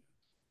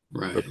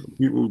 But right.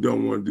 people who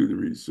don't want to do the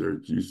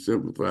research, you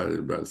simplified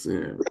it by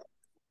saying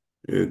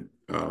it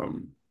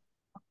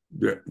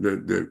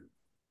that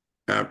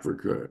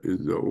Africa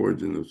is the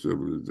origin of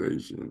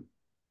civilization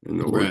and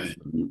the Right.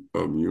 origin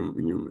of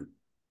human.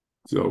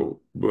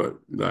 So, but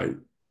like,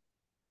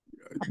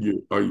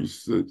 are you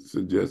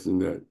suggesting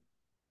that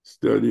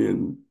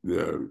studying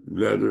the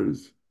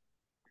letters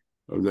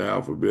of the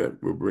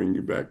alphabet will bring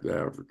you back to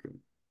Africa?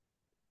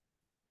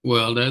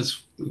 Well,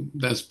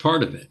 that's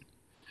part of it.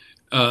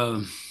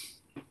 Uh,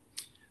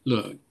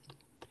 Look,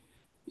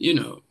 you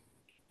know,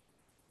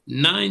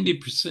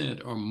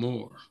 90% or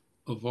more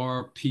of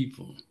our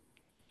people,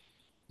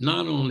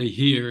 not only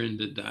here in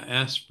the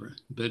diaspora,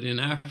 but in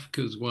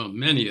Africa as well,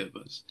 many of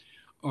us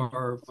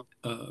are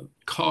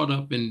caught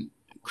up in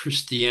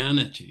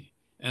Christianity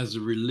as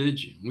a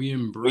religion. We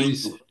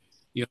embrace it.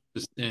 You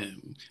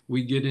understand?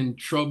 We get in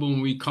trouble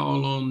when we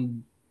call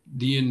on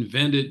the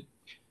invented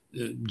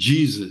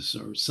Jesus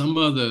or some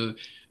other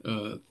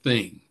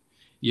thing,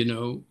 you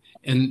know.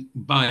 And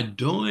by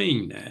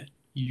doing that,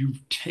 you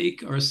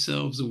take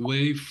ourselves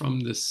away from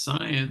the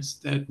science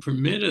that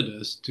permitted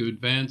us to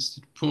advance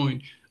to the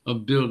point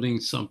of building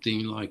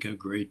something like a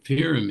Great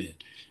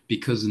Pyramid,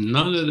 because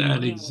none of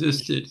that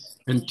existed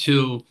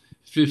until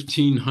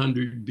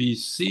 1500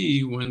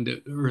 BC when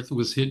the Earth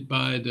was hit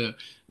by the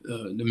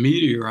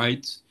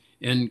meteorites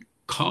and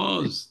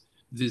caused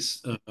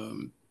this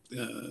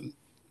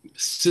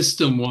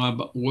system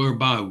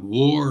whereby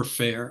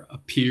warfare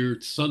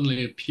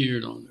suddenly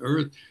appeared on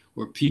Earth,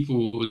 where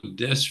people were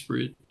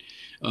desperate,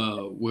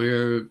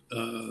 where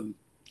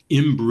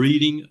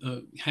inbreeding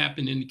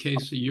happened in the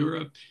case of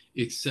Europe,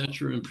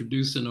 etc., and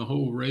producing a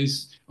whole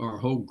race or a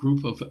whole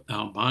group of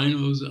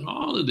albinos and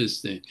all of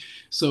this thing.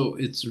 So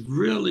it's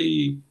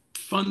really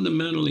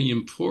fundamentally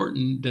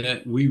important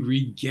that we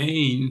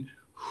regain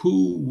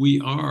who we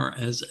are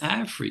as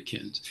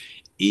Africans,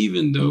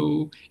 even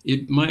though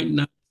it might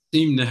not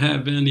seem to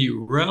have any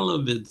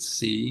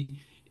relevancy,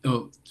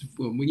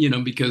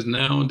 because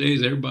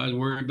nowadays everybody's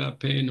worried about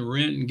paying the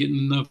rent and getting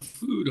enough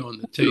food on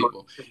the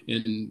table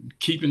and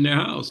keeping their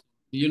house,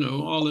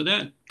 all of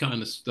that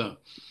kind of stuff.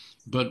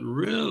 But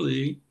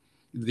really,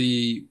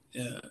 the,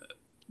 uh,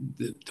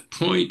 the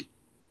point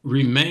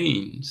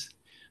remains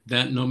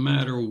that no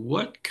matter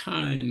what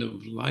kind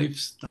of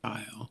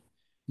lifestyle,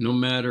 no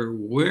matter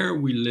where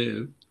we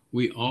live,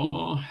 we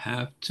all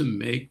have to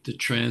make the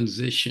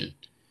transition,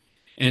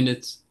 and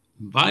it's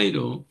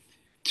vital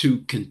to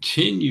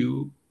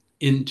continue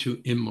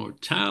into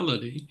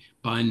immortality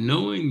by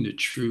knowing the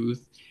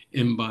truth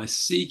and by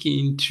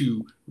seeking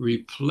to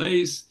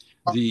replace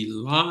the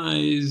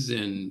lies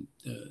and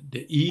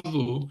the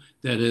evil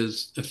that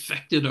has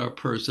affected our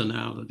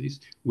personalities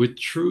with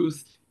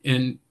truth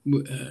and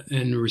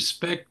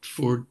respect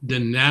for the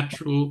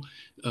natural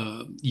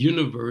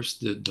universe,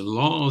 the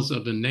laws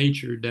of the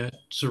nature that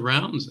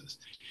surrounds us.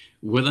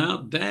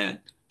 Without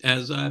that,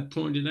 as I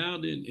pointed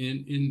out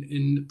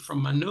in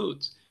from my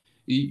notes,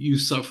 you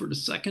suffered a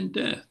second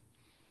death.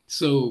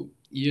 So,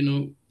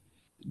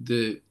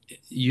 the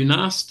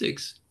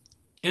Gnostics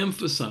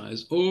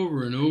emphasize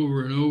over and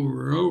over and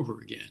over and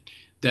over again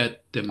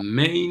that the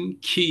main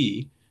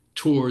key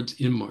towards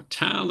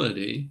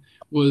immortality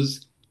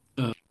was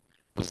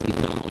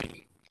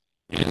knowing.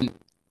 And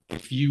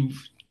if you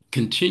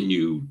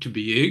continue to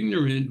be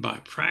ignorant by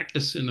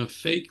practicing a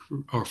fake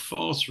or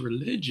false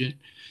religion,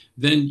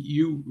 then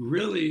you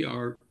really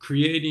are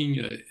creating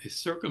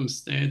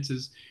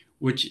circumstances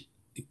which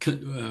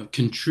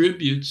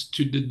contributes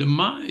to the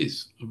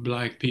demise of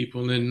Black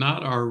people and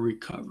not our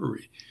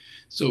recovery.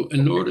 So,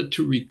 in order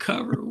to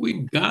recover,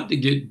 we've got to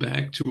get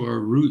back to our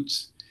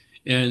roots,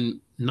 and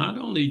not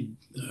only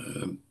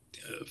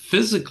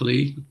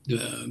physically,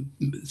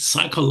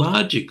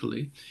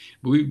 psychologically,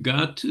 we've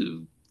got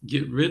to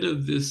get rid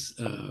of this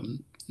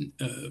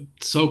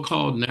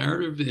so-called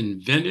narrative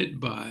invented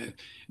by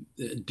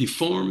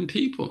deformed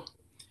people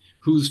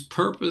whose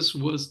purpose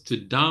was to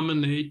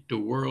dominate the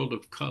world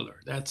of color.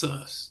 That's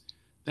us.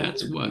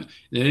 That's Okay, what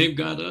they've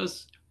got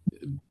us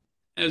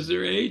as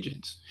their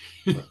agents.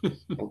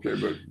 okay,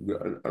 but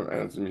I'm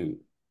asking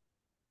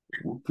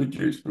you, could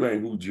you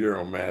explain who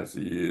Gerald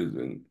Massey is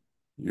and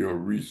your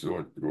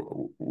resource,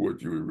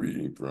 what you were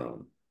reading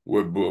from?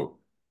 What book?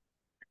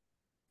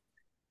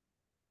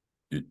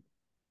 You,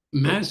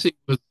 Massey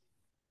was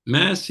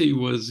Massey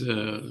was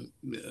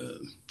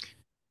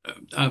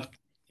I've,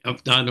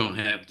 I don't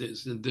have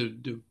this.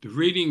 The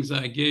readings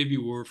I gave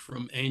you were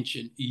from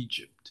ancient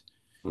Egypt,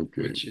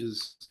 okay. which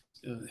is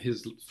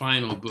his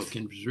final book,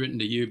 and it was written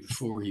the year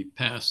before he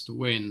passed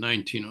away in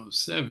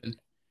 1907,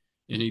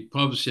 and he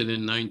published it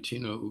in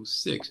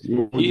 1906.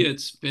 What was He it? had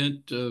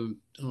spent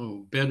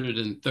better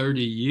than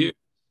 30 years.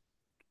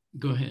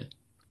 Go ahead.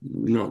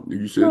 No,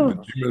 you said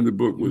the name of the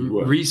book was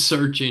what?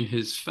 Researching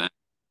his facts.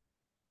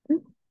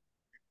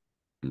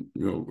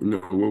 No, no.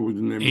 What was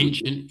the name of the book?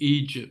 Ancient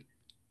Egypt,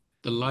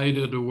 the light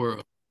of the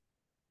world.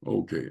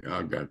 Okay,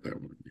 I got that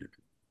one. Yeah.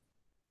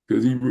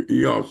 Because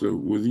he also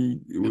was he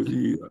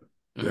the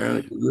Okay.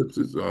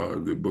 Anacalypsis or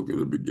the Book of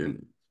the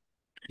Beginning?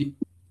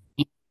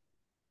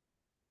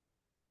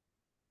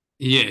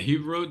 Yeah, he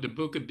wrote the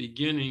Book of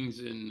Beginnings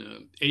in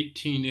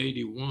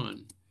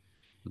 1881,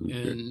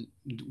 Okay. and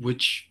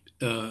which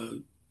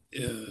it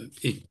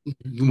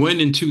went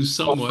into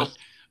somewhat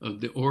of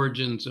the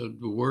origins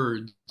of the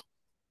word,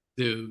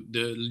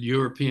 the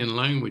European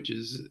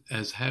languages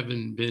as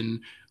having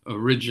been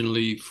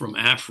originally from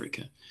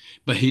Africa,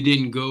 but he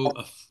didn't go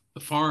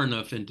far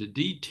enough into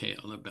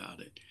detail about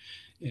it.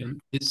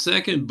 And his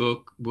second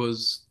book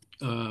was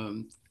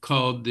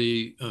called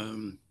the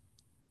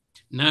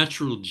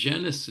Natural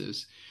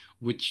Genesis,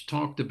 which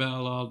talked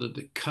about all of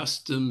the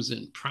customs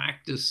and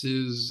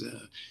practices,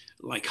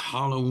 like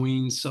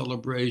Halloween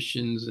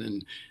celebrations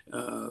and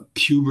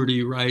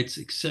puberty rites,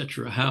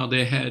 etc. How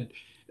they had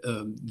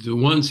the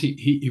ones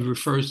he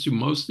refers to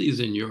mostly is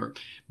in Europe,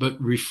 but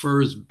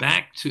refers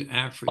back to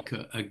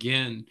Africa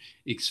again,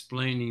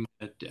 explaining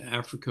that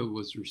Africa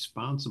was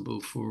responsible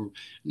for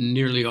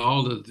nearly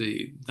all of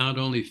the not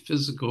only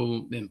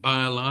physical and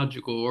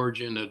biological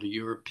origin of the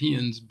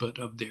Europeans, but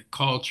of their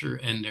culture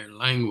and their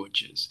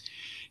languages.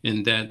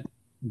 And that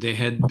they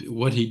had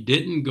what he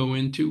didn't go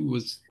into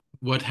was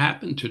what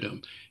happened to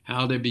them,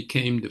 how they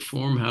became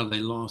deformed, how they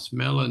lost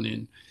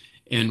melanin,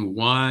 and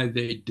why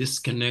they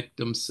disconnect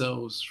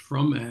themselves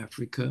from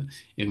Africa,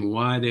 and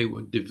why they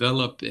would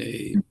develop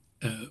a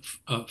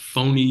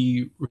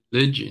phony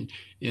religion.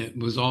 It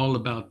was all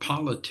about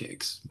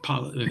politics,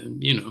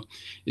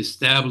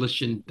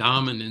 establishing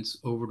dominance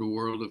over the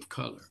world of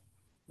color.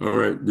 All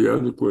right. The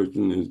other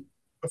question is,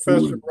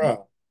 Professor who?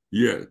 Rahh,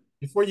 Yeah,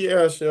 before you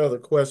ask the other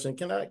question,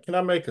 can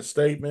I make a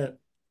statement,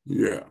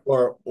 yeah.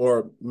 or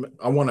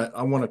I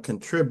want to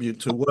contribute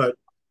to what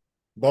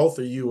both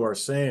of you are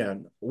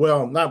saying.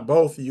 Well, not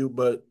both of you,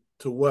 but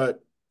to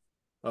what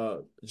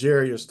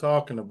Jerry is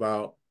talking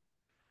about.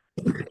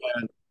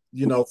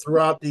 And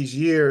throughout these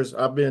years,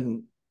 I've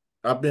been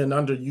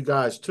under you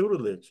guys'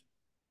 tutelage.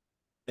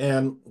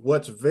 And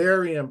what's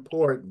very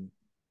important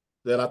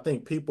that I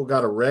think people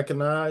got to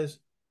recognize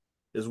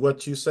is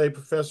what you say,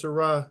 Professor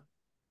Rahh.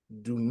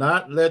 Do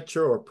not let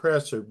your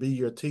oppressor be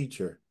your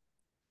teacher.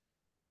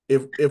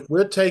 If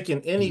we're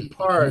taking any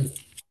part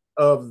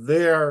of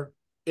their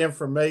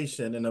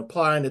information and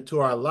applying it to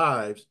our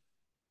lives,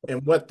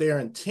 and what their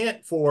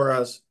intent for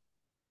us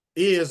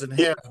is and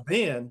has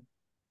been,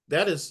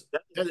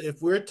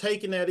 if we're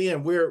taking that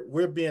in,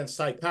 we're being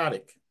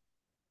psychotic.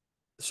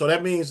 So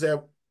that means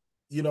that,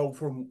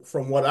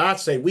 from what I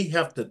say, we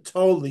have to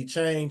totally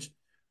change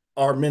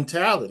our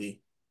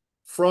mentality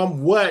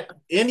from what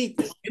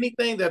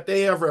anything that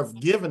they ever have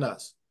given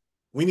us.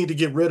 We need to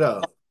get rid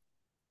of.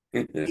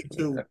 We need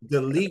to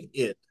delete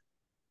it.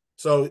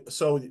 So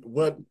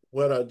what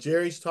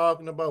Jerry's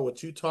talking about,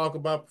 what you talk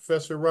about,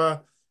 Professor Rahh,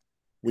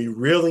 we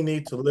really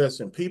need to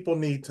listen. People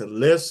need to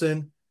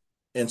listen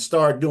and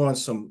start doing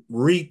some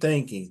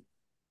rethinking.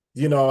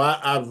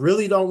 I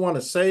really don't want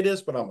to say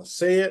this, but I'm gonna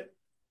say it.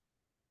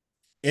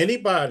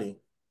 Anybody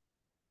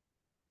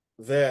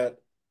that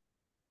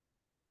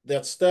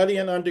that's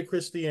studying under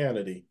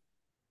Christianity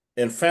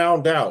and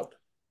found out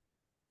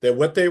that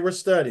what they were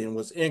studying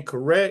was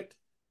incorrect,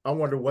 I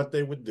wonder what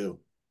they would do.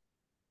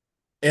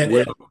 And,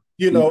 Well,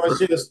 it's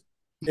just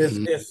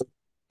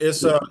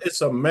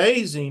it's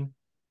amazing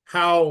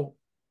how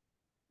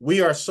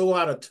we are so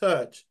out of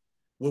touch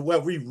with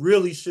what we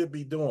really should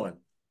be doing.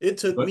 It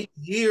took me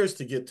years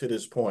to get to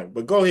this point.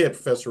 But go ahead,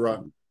 Professor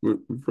Rahh.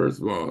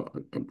 first of all,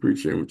 I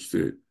appreciate what you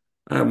said.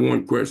 I have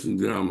one question,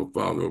 then I'm gonna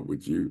follow up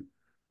with you.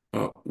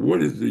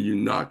 What is the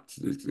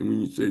Gnostics? And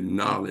when you say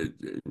knowledge,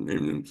 they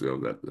name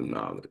themselves after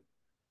knowledge.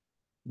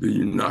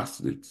 The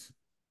Gnostics.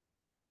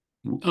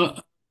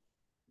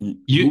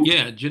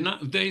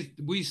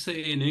 We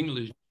say in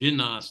English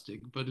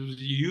gymnastic, but it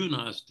was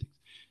eunostic.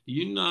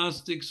 The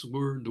eunostics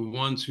were the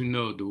ones who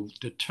know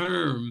the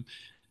term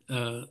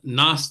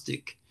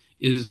Gnostic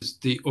is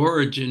the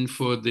origin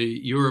for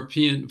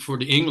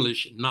the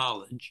English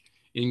knowledge.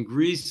 In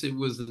Greece, it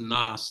was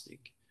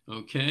Gnostic.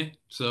 Okay,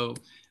 so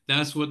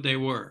that's what they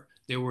were.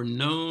 They were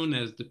known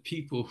as the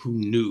people who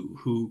knew,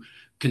 who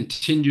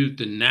continued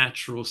the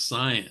natural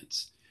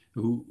science,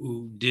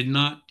 who did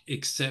not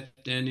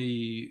accept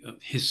any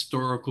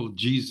historical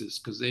Jesus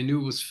because they knew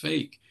it was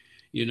fake.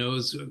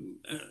 It's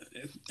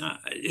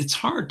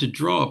hard to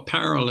draw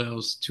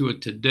parallels to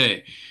it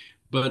today.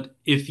 But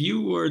if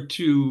you were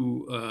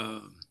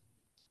to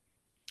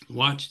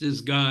watch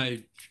this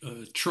guy,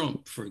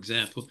 Trump, for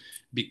example,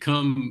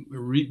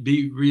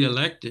 be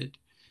reelected,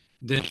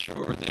 then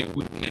sure they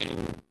would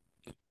name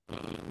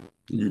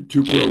You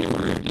too close.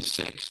 January the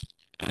 6th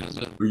as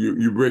a.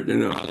 You're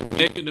breaking up.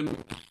 Making them.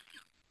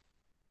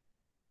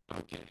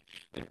 Okay,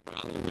 they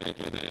probably make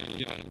it a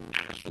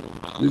national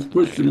holiday. Just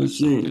push the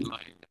machine.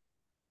 Like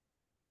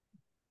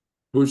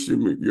Push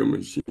your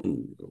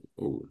machine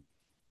over.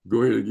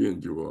 Go ahead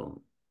again,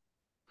 Jubal.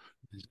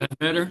 Is that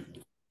better?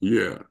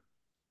 Yeah.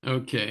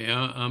 Okay,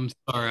 I'm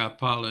sorry, I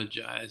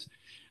apologize.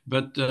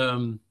 But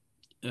um,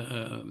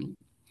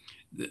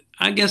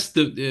 I guess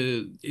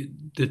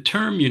the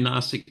term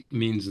gnostic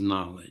means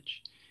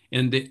knowledge,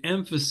 and the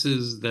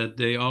emphasis that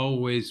they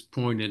always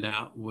pointed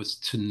out was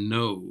to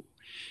know.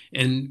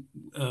 And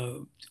uh,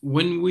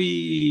 when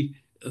we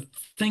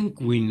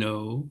think we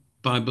know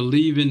by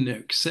believing,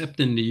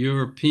 accepting the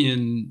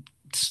European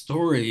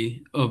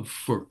story of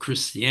for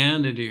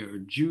Christianity or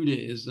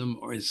Judaism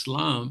or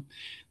Islam,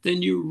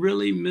 then you're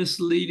really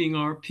misleading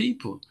our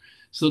people.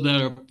 So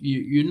that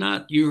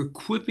you're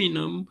equipping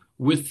them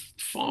with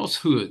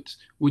falsehoods,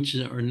 which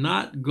are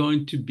not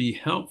going to be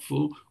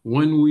helpful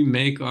when we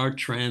make our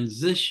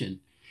transition.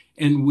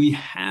 And we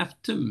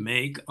have to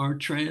make our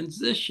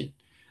transition.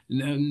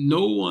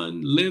 No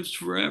one lives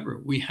forever.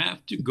 We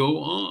have to go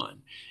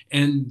on,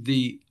 and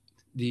the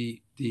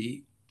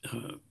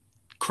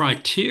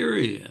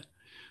criteria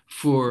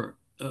for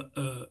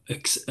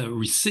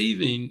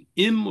receiving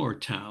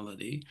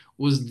immortality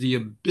was the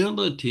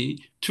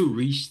ability to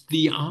reach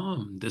the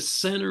the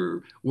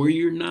center where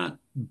you're not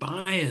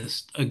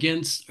biased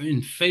against,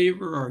 in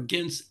favor, or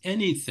against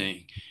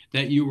anything,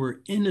 that you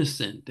were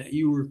innocent, that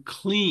you were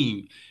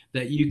clean,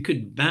 that you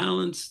could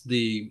balance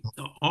the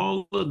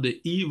all of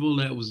the evil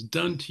that was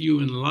done to you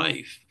in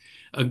life,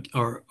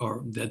 or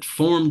that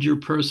formed your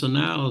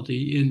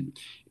personality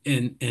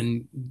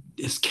and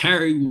is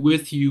carried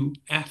with you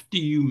after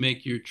you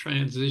make your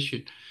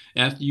transition,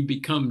 after you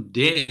become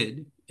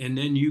dead, and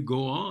then you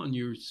go on,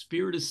 your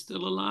spirit is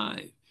still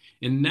alive.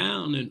 And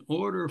now, in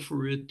order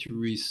for it to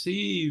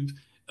receive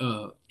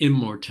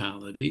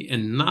immortality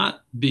and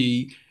not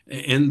be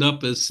end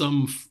up as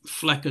some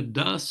fleck of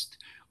dust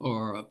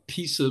or a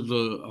piece of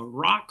a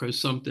rock or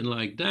something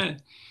like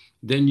that,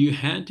 then you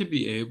had to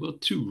be able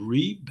to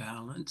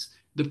rebalance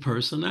the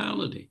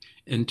personality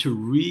and to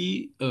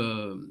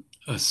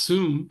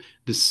assume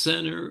the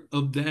center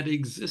of that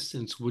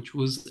existence, which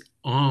was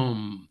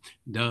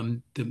the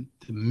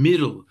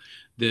middle,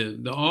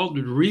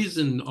 the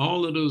reason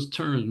all of those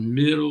terms,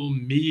 middle,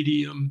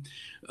 medium,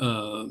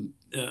 uh,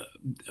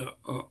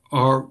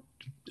 are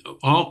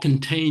all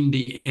contain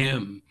the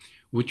M,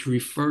 which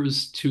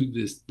refers to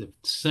the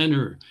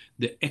center,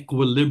 the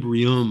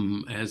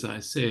equilibrium, as I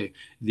say,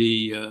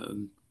 the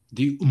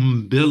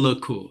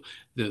umbilical,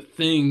 the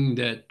thing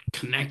that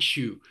connects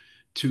you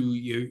to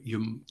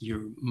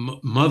your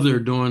mother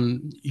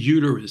during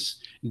uterus,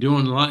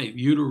 during life,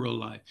 uteral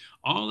life.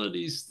 All of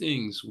these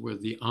things were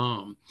the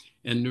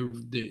and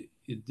the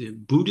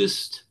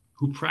Buddhists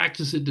who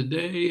practice it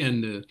today,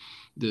 and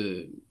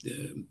the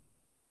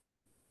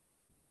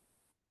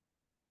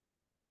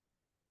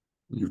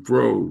You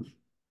froze.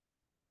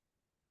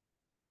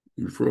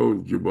 You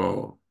froze,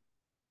 Jubal.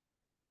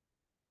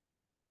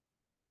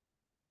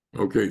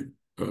 Okay.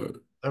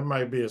 That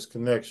might be his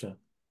connection.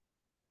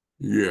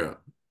 Yeah.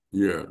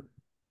 Yeah.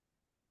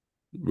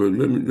 But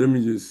let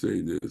me just say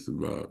this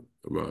about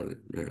it,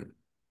 man.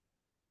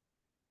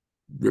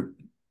 The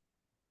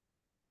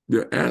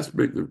the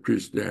aspect of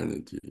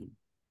Christianity,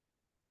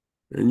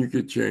 and you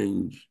could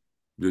change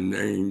the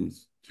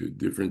names to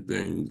different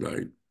things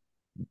like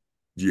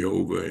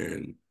Jehovah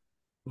and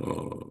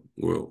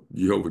well,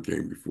 Jehovah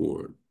came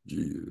before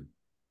Jesus,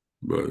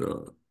 but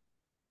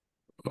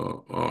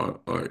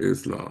or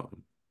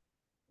Islam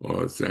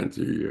or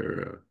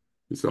Santeria.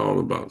 It's all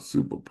about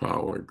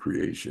superpower and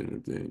creation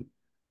and things.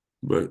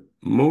 But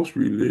most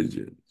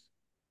religions,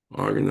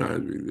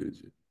 organized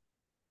religion,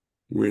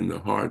 win the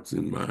hearts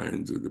and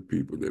minds of the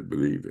people that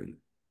believe in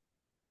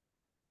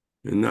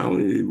it. And not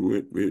only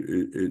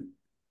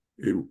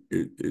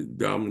it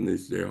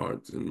dominates their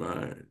hearts and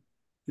minds,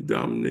 it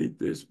dominates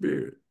their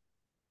spirit.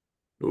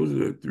 Those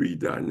are the three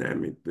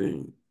dynamic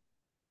things.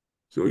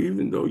 So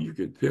even though you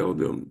can tell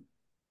them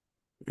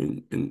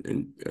and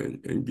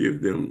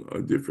give them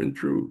a different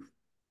truth,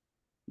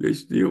 they're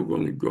still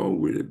going to go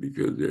with it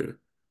because there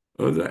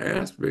are other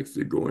aspects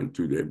that go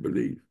into their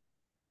belief.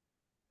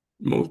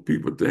 Most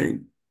people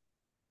think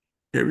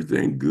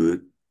everything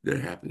good that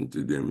happens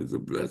to them is a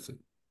blessing.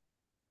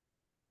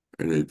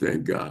 And they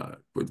thank God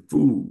for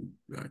food,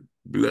 like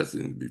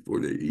blessings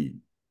before they eat.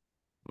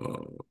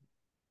 Uh,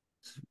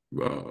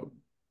 uh,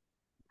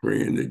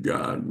 Praying that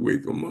God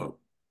wake them up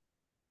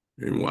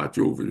and watch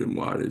over them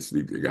while they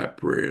sleep. They got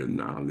prayers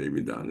now, lay me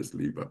down to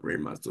sleep. I pray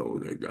my soul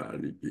that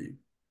God is peace.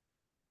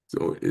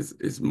 So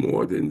it's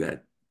more than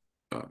that.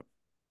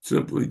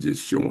 Simply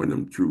just showing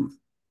them truth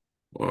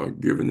or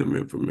giving them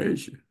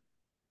information.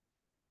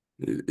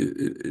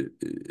 You've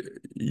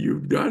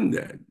done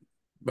that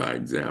by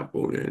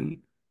example and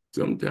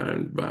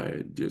sometimes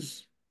by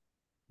just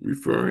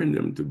referring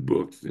them to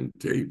books and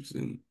tapes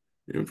and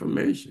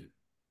information.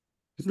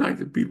 It's like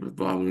the people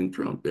following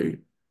Trump. They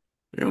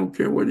don't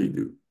care what he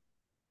do.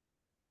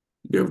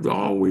 There's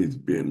always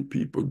been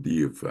people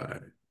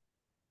deified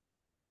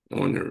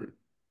on earth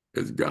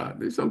as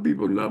God. Some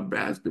people love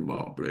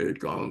basketball players, they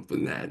call them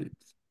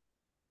fanatics.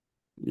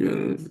 You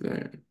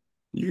understand?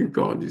 You can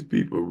call these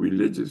people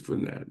religious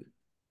fanatics,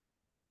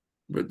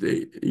 but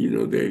they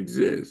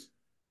exist.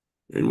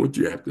 And what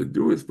you have to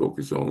do is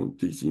focus on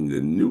teaching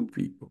the new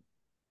people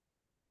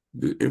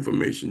the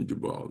information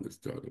Jubal is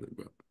talking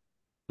about,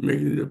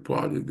 making it a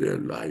part of their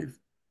life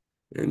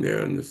and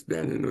their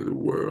understanding of the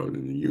world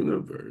and the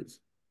universe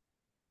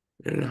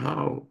and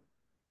how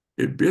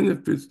it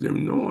benefits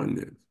them knowing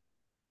this.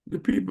 The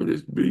people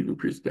that believe in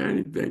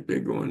Christianity think they're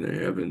going to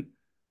heaven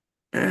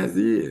as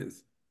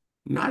is,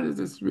 not as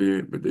a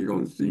spirit, but they're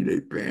going to see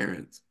their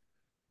parents,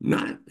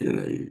 not in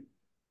a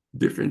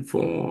different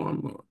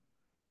form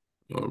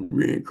or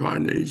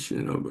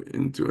reincarnation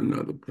into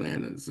another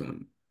planet or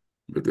something,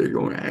 but they're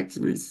going to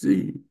actually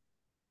see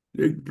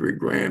their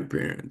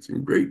grandparents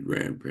and great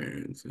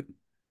grandparents and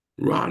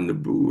Ron the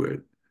Bull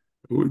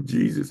with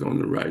Jesus on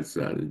the right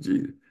side of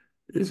Jesus.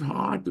 It's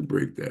hard to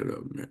break that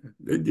up, man.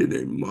 They get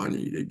their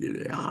money, they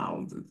get their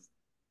houses.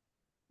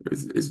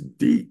 It's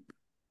deep.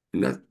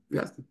 And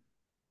that's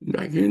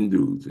like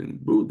Hindus and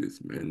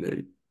Buddhists, man.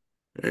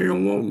 They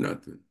don't want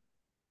nothing.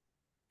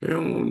 They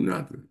don't want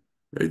nothing.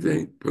 They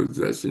think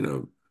possession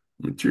of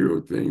material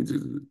things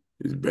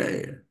is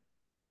bad.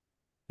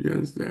 You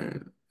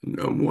understand? And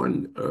the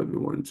one other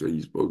one say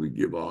you're supposed to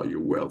give all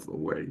your wealth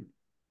away,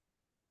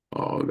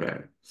 all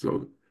that.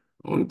 So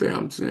only thing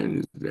I'm saying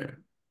is that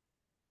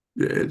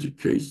the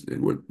education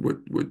and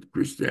what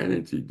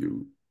Christianity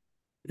do,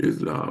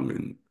 Islam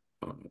and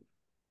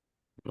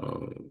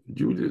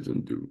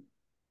Judaism do,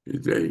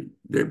 is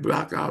they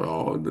block out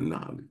all the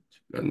knowledge.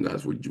 And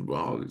that's what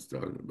Jubal is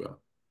talking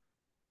about.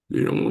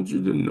 They don't want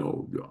you to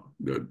know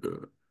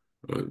the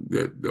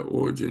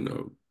origin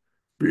of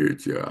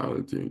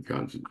spirituality and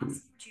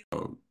consciousness.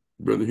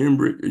 Brother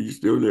Hembrick, are you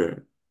still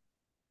there?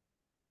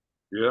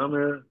 Yeah, I'm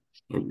here.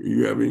 Okay,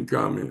 you have any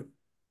comment?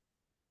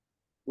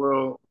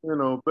 Well,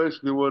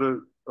 basically what it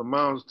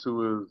amounts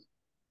to is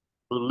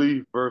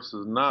belief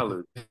versus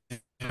knowledge.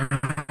 You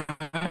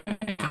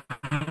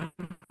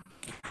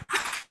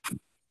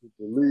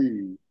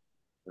believe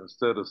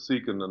instead of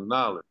seeking the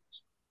knowledge.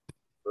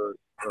 But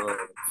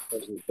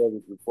as the brother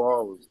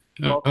Jabbar was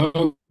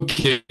talking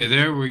Okay,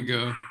 there we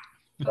go.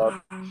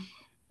 about,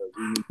 that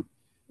we need to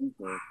be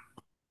seeking,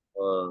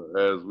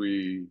 as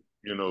we,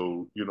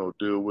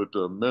 deal with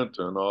the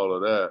mentor and all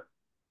of that.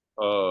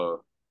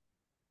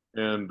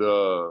 And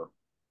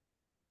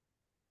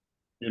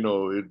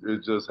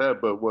it just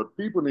had. But what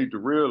people need to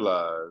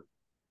realize,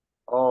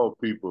 all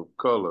people of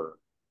color,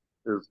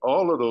 is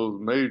all of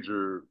those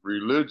major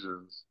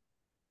religions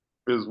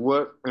is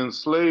what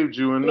enslaved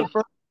you in the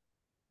first.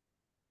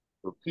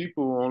 But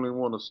people only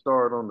want to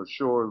start on the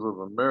shores of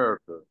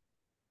America.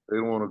 They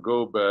want to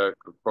go back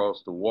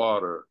across the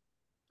water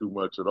too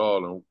much at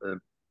all.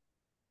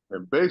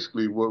 And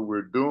basically what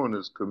we're doing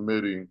is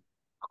committing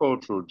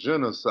cultural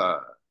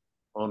genocide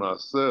on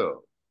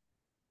ourselves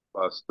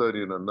by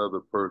studying another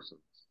person's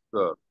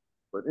stuff.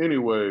 But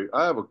anyway,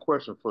 I have a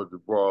question for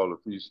Jabral if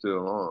he's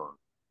still on.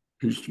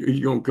 He's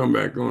going to come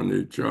back on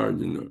there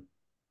charging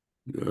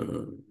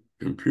the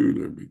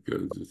computer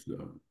because it's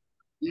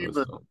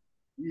Even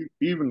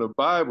even the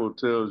Bible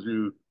tells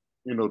you,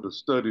 to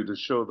study to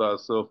show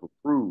thyself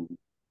approved,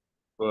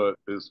 but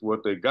it's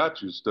what they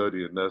got you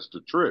studying. That's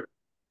the trick.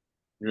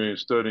 You ain't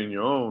studying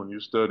your own.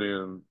 You're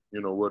studying,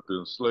 what the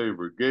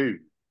enslaver gave you.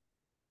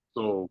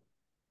 So,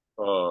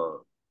 uh,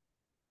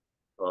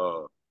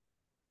 uh,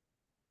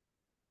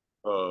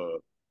 uh,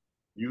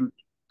 you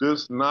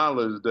this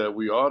knowledge that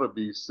we ought to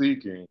be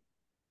seeking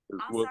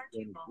is what's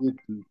going to get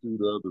you to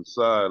the other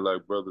side,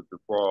 like Brother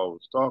DePaul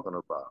was talking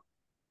about.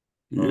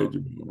 yeah,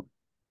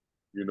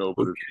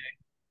 But okay.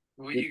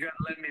 Well, you got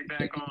to let me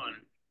back on.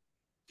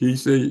 He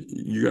said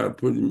you got to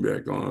put him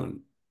back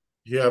on.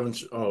 You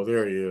haven't. Oh,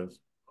 there he is.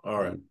 All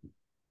right.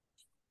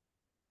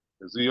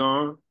 Is he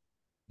on?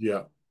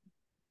 Yeah.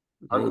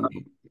 Hold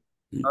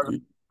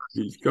on.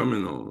 He's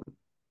coming on.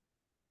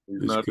 He's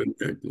It's not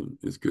connecting.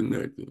 It's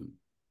connecting.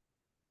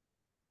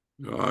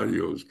 The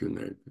audio is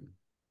connecting.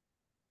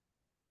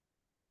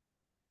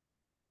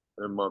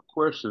 And my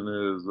question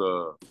is,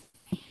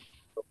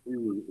 he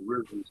was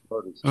originally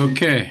started.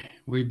 Okay,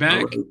 we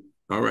back.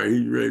 All right,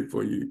 he's ready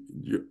for you.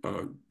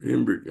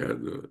 Hembrick has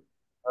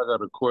I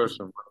got a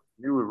question.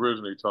 You were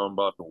originally talking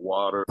about the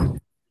water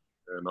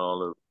and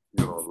all of,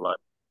 life,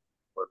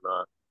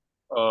 whatnot.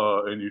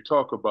 And you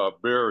talk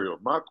about burial.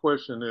 My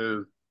question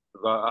is,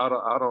 I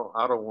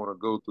don't want to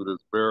go through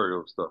this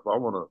burial stuff. I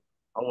want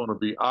to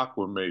be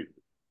aquamated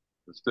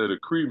instead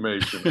of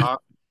cremation.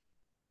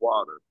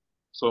 Water.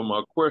 So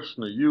my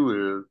question to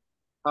you is,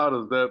 how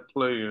does that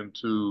play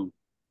into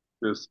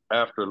this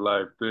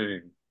afterlife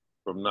thing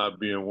from not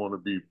being want to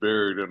be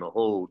buried in a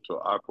hole to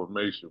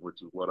aquamation,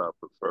 which is what I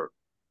prefer?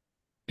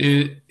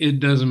 It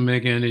doesn't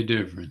make any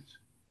difference.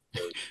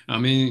 I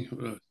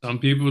mean, some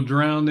people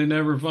drown, they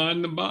never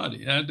find the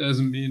body. That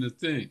doesn't mean a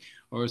thing.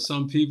 Or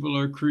some people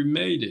are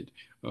cremated.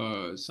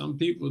 Some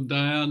people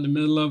die out in the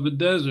middle of a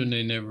desert and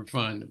they never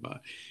find the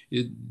body.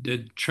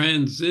 The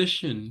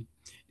transition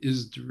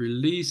is the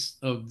release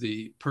of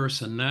the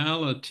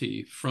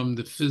personality from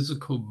the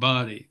physical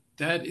body.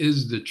 That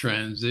is the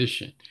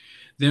transition.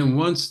 Then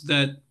once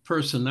that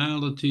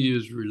personality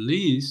is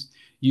released,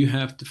 you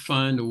have to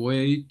find a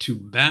way to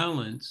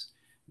balance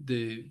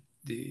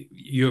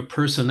your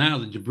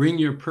personality, to bring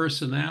your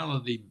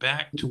personality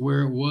back to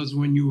where it was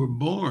when you were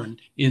born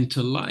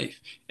into life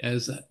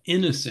as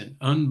innocent,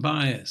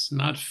 unbiased,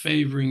 not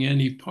favoring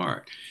any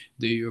part.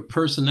 Your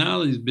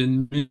personality has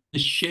been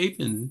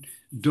misshapen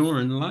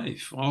during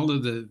life. All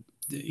of the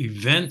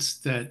events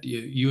that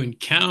you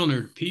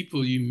encounter,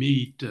 people you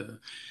meet,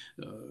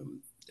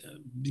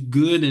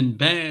 good and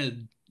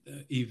bad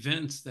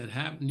events that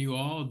happen to you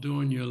all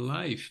during your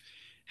life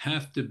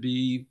have to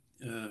be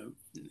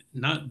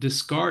not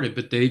discarded,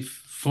 but they've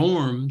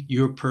formed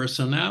your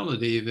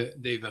personality.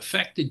 They've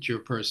affected your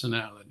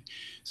personality.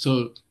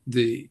 So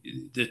the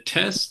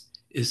test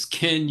is,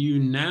 can you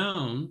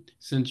now,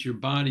 since your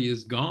body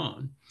is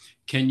gone,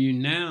 can you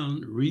now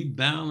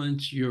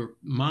rebalance your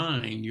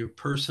mind, your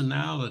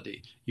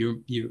personality, your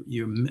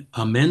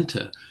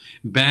amenta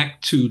back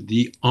to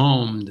the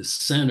the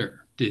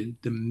center?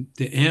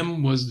 The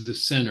M was the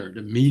center,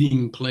 the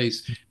meeting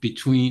place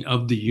between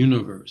of the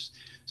universe.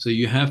 So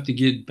you have to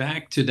get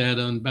back to that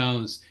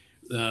unbalanced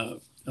uh,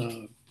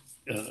 uh,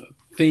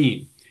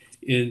 theme.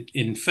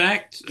 In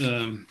fact,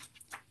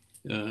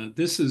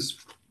 this is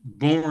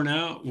borne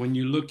out when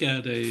you look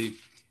at a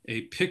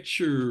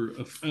picture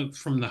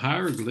from the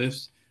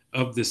hieroglyphs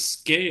of the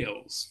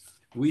scales.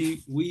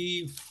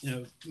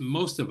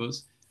 Most of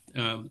us,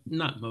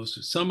 not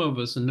most, some of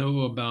us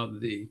know about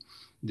the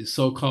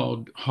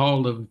so-called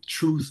Hall of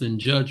Truth and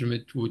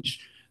Judgment, which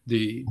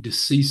the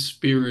deceased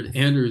spirit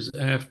enters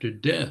after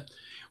death,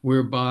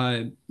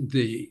 whereby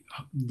the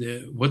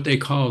what they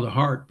call the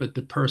heart, but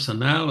the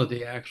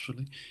personality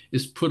actually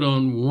is put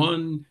on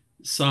one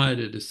side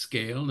of the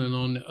scale, and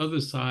on the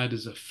other side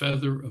is a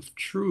feather of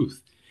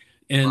truth.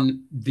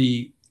 And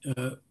the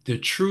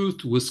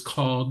truth was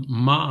called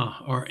Ma,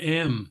 or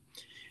M.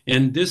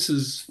 And this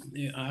is,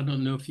 I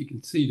don't know if you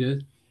can see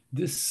this,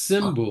 this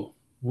symbol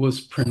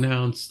was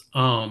pronounced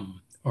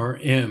or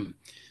M.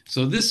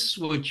 So this is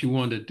what you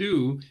want to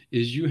do,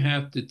 is you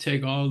have to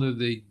take all of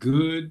the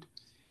good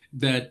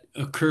that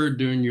occurred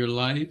during your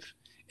life,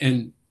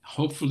 and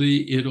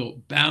hopefully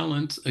it'll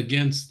balance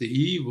against the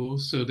evil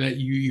so that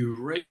you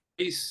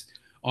erase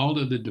all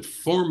of the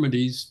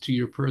deformities to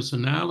your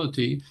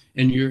personality,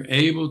 and you're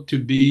able to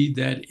be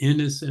that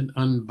innocent,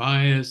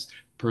 unbiased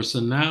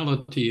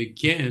personality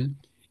again.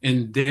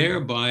 And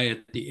thereby,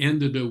 at the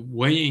end of the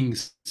weighing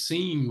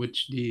scene,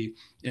 which the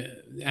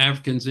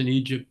Africans in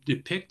Egypt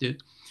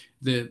depicted,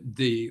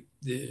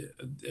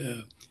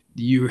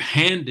 you're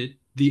handed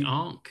the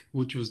Ankh,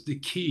 which was the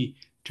key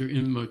to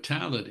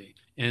immortality.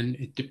 And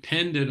it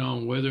depended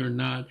on whether or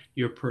not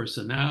your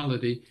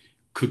personality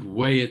could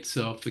weigh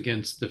itself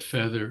against the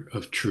feather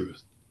of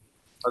truth.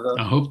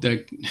 I hope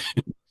that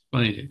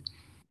explained it.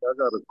 I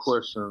got a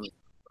question,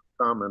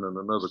 comment, and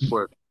another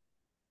question.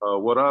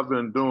 What I've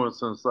been doing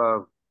since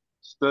I've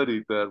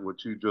studied that,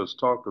 what you just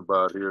talked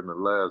about here in the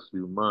last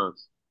few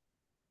months,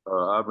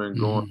 I've been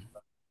going to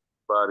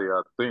everybody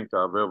I think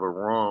I've ever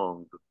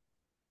wronged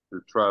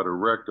to try to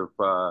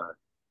rectify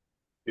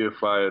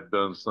if I had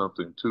done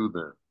something to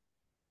them,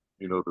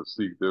 to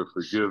seek their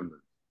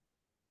forgiveness.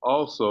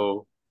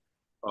 Also,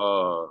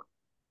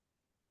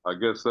 I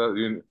guess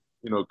that,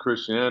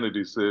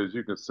 Christianity says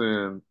you can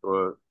sin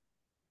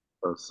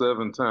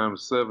 7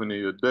 times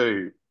 70 a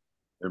day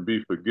and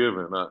be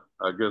forgiven.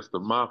 I guess the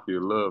mafia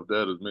loved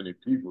that, as many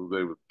people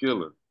they were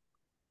killing.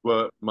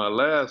 But my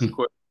last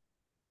question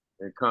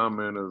and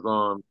comment is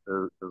on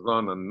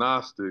the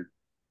Gnostic,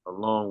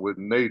 along with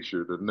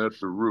nature, the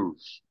Netzeru.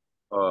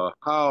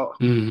 How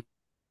do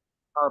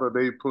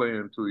they play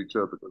into each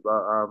other? Because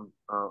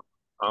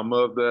I'm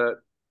of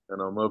that,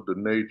 and I'm of the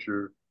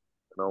nature,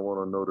 and I want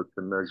to know the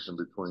connection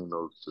between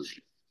those two.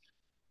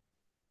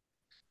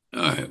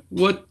 All right.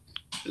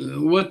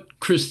 What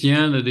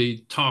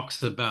Christianity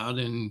talks about,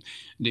 and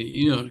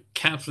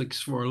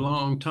Catholics for a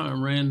long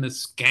time ran the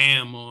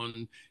scam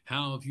on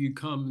how if you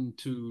come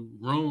to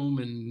Rome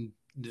and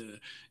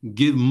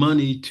give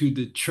money to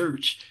the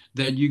church,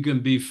 that you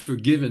can be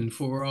forgiven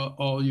for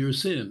all your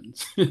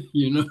sins.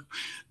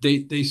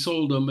 They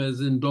sold them as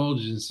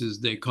indulgences,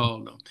 they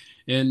called them,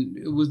 and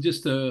it was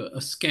just a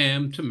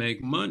scam to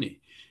make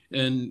money.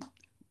 And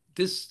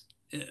this,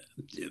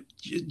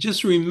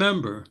 just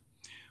remember,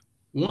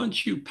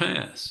 once you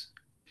pass,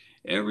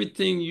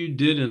 everything you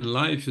did in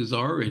life is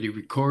already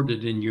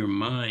recorded in your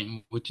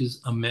mind, which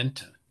is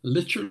amenta,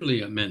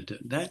 literally amenta.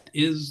 That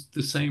is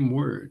the same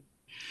word.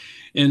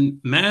 And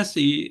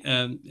Massey,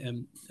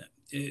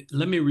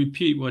 let me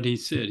repeat what he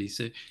said. He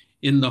said,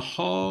 in the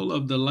hall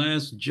of the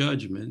last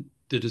judgment,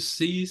 the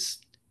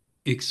deceased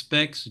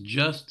expects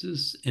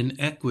justice and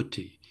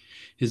equity.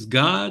 His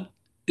God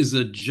is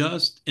a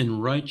just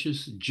and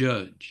righteous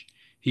judge.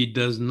 He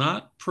does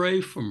not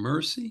pray for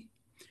mercy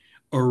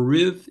or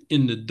writhe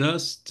in the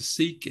dust to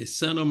seek a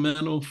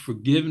sentimental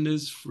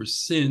forgiveness for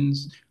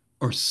sins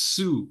or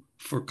sue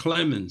for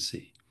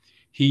clemency.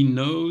 He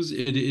knows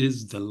it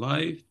is the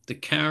life, the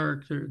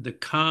character, the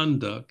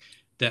conduct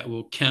that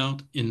will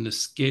count in the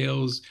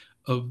scales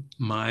of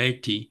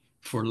Maeti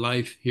for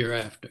life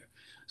hereafter.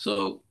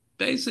 So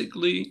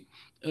basically,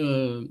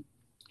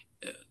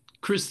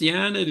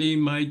 Christianity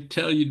might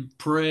tell you to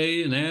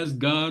pray and ask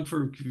God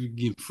for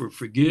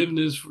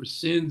forgiveness for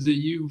sins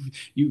that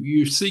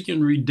you're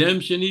seeking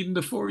redemption even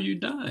before you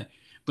die.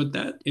 But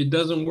that it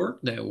doesn't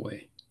work that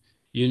way.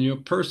 And your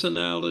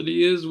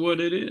personality is what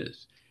it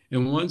is.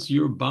 And once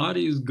your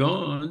body is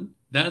gone,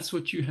 that's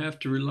what you have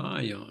to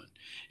rely on.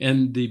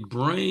 And the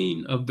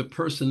brain of the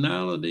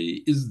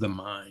personality is the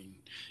mind.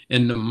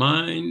 And the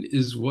mind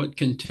is what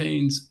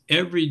contains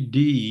every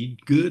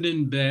deed, good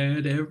and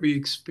bad, every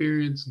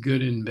experience,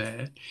 good and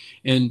bad.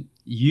 And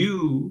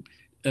you,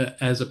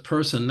 as a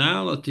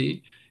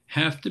personality,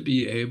 have to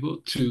be able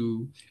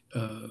to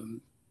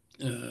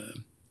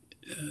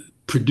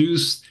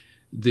produce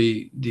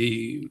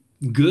the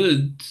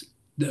goods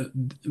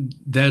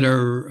that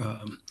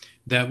are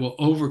that will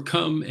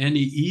overcome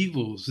any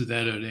evils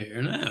that are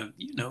there. Now,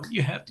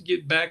 you have to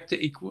get back to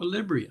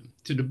equilibrium,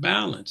 to the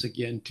balance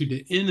again, to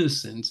the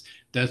innocence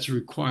that's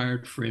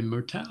required for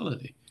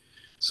immortality.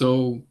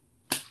 So,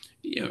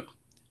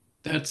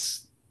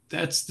 that's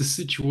the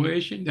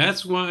situation.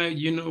 That's why,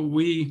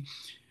 the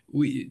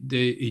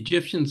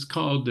Egyptians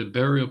called the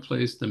burial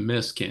place the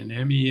Mesken,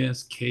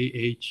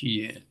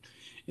 Meskhen.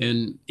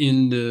 And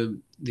in the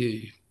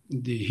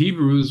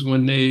Hebrews,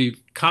 when they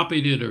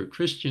copied it, or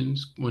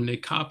Christians, when they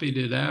copied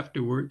it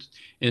afterwards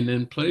and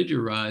then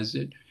plagiarized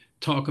it,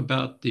 talk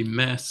about the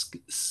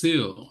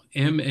Maskil,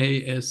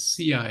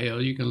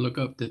 Mascil. You can look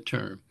up the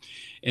term.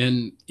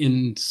 And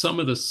in some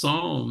of the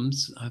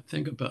Psalms, I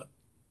think about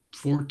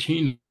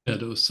 14 of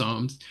those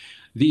Psalms,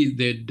 the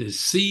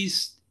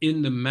deceased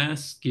in the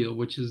Maskil,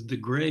 which is the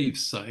grave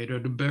site or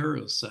the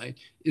burial site,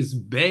 is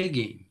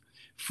begging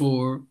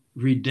for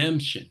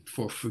redemption,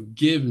 for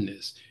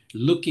forgiveness,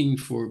 looking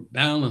for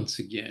balance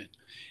again.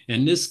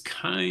 And this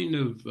kind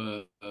of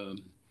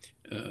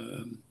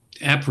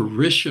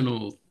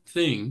apparitional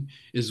thing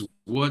is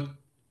what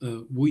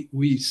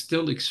we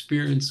still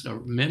experience, or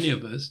many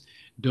of us,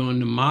 during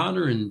the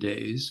modern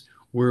days,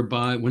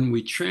 whereby when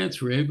we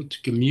trance, we're able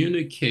to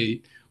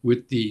communicate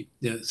with the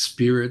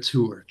spirits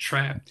who are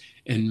trapped,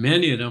 and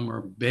many of them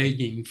are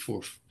begging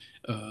for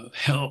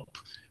help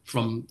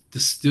from the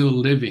still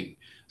living.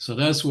 So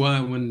that's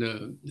why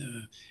when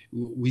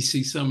we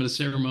see some of the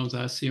ceremonies,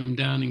 I see them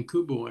down in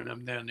Kuba when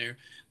I'm down there,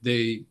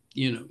 they,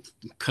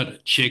 cut a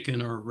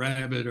chicken or a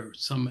rabbit or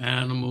some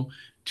animal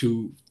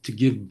to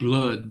give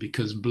blood,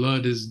 because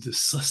blood is the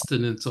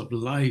sustenance of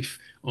life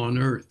on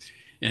earth.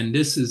 And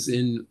this is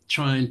in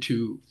trying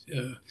to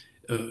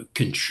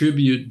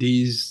contribute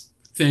these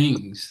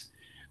things,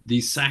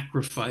 these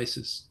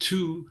sacrifices,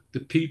 to the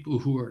people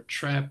who are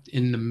trapped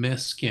in the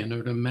Mesken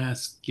or the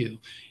Maskil,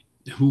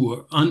 who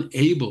are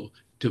unable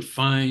to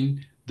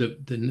find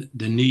the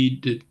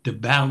need, the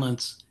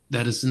balance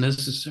that is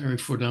necessary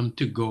for them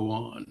to go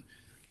on.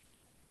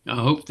 I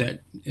hope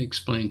that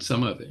explains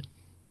some of it.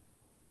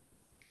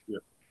 Yeah,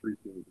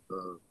 appreciate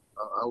it.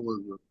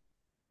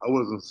 I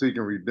wasn't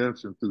seeking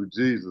redemption through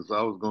Jesus.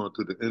 I was going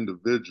to the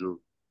individual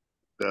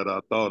that I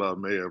thought I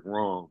may have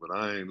wronged, but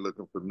I ain't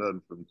looking for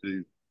nothing from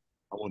Jesus.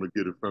 I want to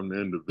get it from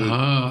the individual.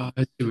 I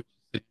see what you're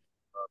saying.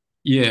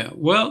 Yeah,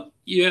 well,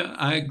 yeah,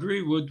 I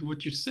agree with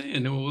what you're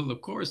saying. And well,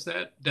 of course,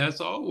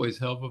 that's always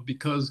helpful,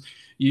 because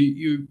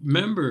you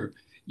remember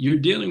you're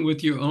dealing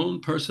with your own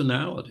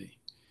personality.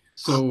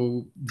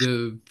 So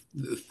the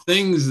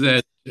things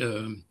that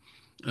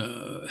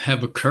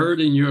have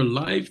occurred in your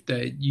life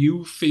that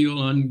you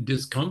feel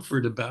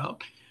discomfort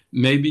about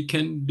maybe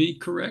can be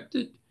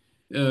corrected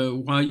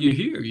while you're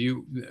here.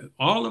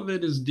 All of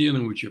it is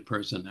dealing with your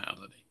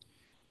personality.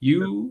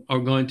 You are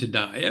going to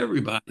die.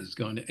 Everybody's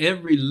going to,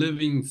 every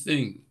living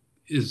thing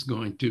is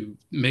going to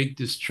make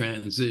this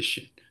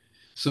transition.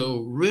 So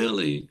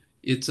really,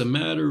 it's a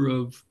matter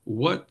of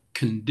what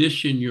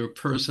condition your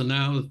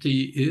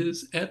personality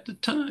is at the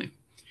time,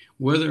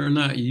 whether or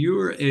not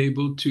you're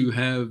able to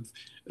have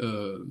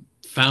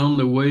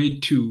found a way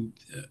to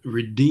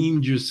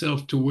redeem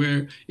yourself to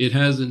where it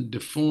hasn't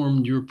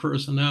deformed your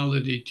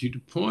personality to the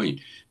point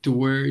to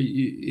where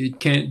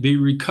it can't be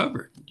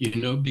recovered,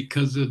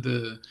 because of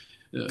the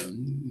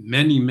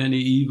many, many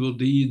evil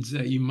deeds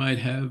that you might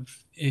have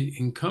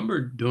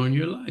encumbered during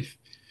your life.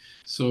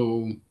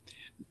 So,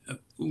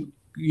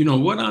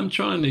 what I'm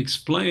trying to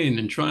explain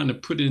and trying to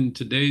put in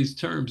today's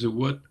terms of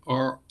what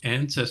our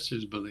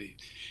ancestors believe.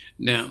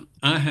 Now,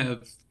 I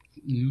have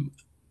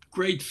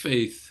great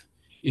faith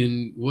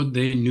in what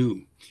they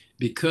knew,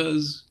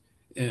 because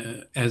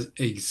as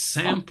a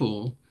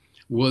sample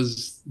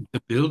was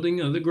the building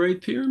of the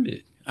Great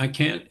Pyramid. I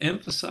can't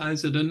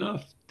emphasize it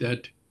enough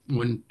that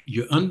when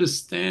you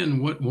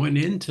understand what went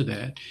into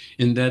that,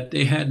 in that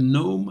they had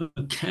no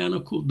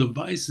mechanical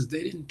devices,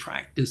 they didn't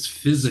practice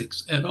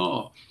physics at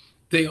all.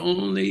 They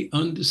only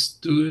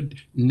understood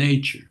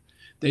nature.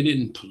 They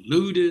didn't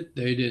pollute it.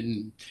 They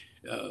didn't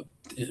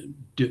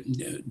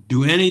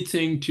do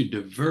anything to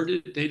divert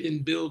it. They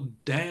didn't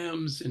build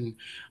dams and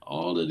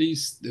all of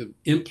these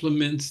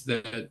implements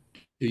that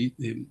they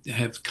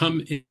have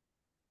come in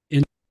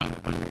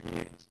 500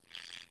 years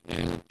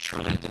and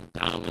tried to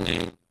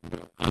dominate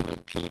other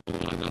people,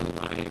 other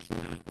life.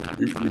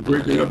 You're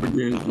breaking up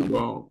again,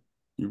 Jubal.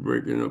 You're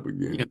breaking up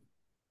again. Yeah.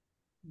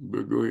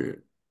 But go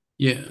ahead.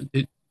 Yeah,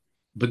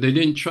 but they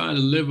didn't try to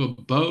live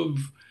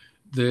above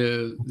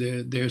their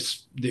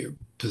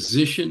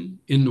position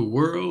in the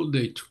world.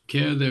 They took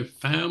care of their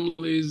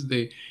families.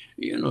 They,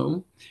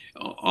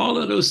 all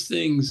of those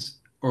things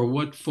are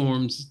what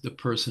forms the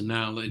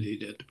personality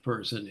that the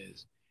person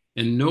is.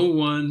 And no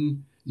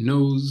one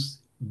knows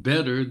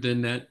better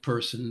than that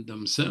person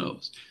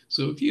themselves.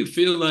 So if you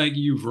feel like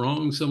you've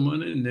wronged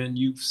someone and then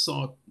you've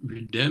sought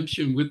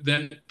redemption with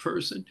that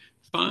person,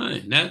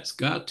 fine. That's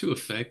got to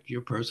affect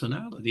your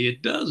personality.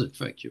 It does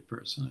affect your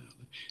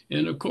personality.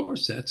 And of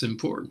course, that's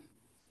important.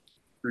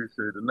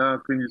 Appreciate it. Now,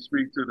 can you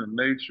speak to the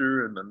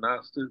nature and the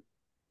Gnostic?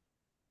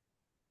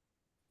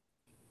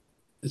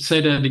 Let's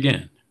say that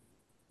again.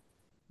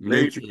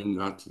 Nature and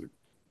Gnostic.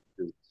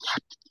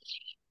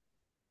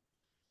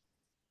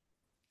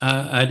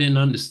 I didn't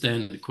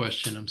understand the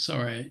question. I'm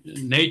sorry.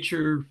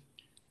 Nature,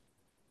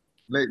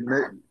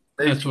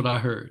 that's what I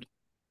heard.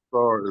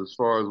 As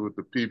far as with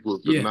the people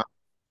of the Yeah.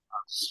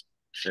 Gnostic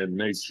and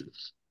nature.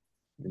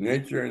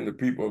 Nature and the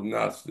people of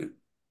Gnostic.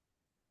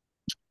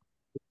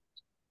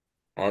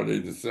 Are they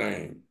the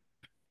same?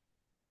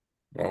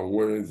 Or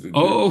what is it?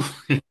 Oh,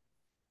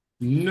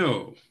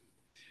 no.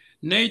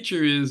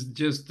 Nature is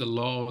just the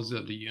laws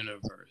of the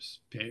universe,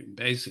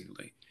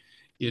 basically.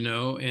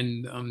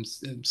 And I'm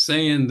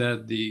saying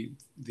that the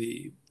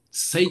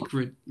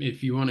sacred,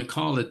 if you want to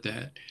call it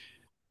that,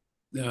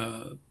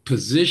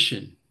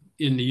 position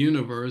in the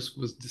universe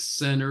was the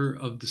center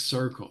of the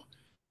circle,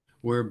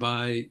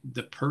 whereby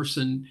the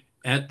person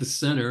at the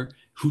center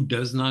who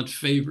does not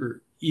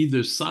favor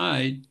either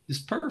side is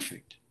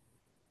perfect.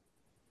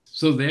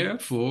 So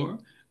therefore,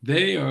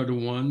 they are the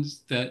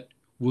ones that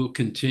will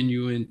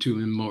continue into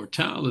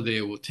immortality.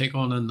 They will take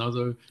on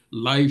another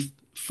life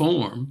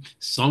form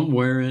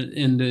somewhere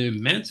in the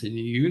immensity,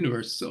 the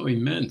universe so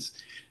immense,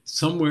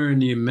 somewhere in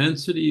the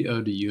immensity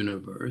of the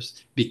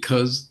universe,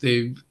 because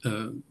they've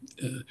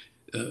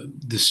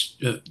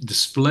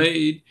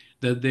displayed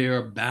that they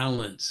are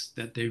balanced,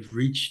 that they've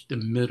reached the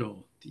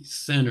middle, the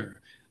center.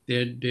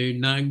 They're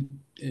not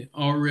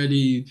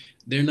already.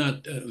 They're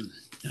not.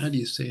 How do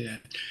you say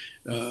that?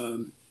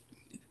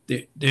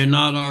 They're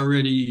not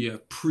already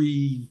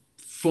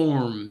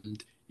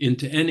preformed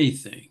into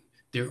anything.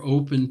 They're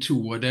open to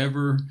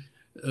whatever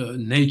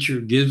nature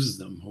gives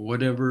them, or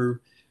whatever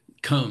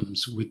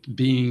comes with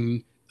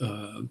being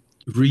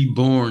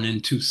reborn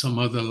into some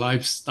other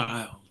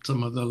lifestyle,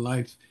 some other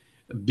life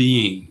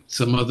being,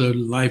 some other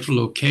life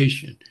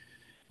location.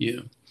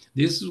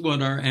 This is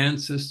what our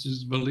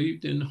ancestors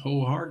believed in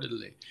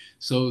wholeheartedly.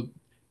 So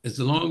as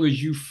long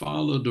as you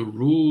follow the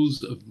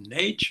rules of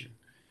nature,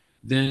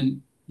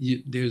 then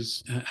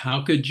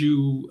how could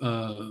you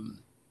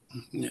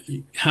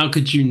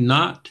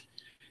not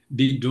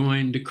be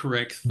doing the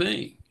correct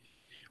thing?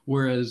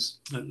 Whereas,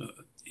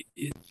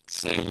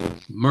 say you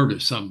murder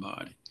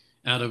somebody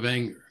out of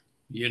anger,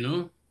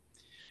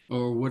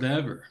 or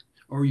whatever,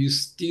 or you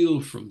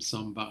steal from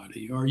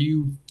somebody, or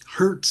you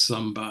hurt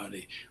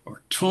somebody,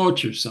 or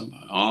torture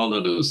somebody. All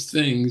of those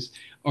things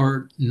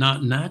are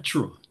not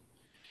natural.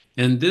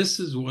 And this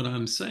is what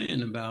I'm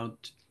saying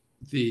about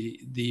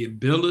the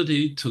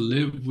ability to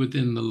live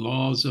within the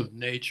laws of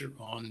nature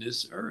on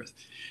this earth.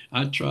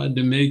 I tried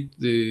to make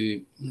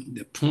the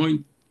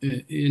point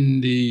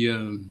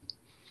in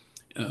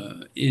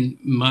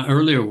my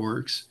earlier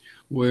works,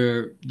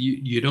 where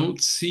you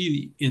don't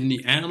see in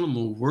the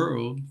animal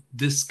world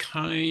this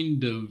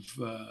kind of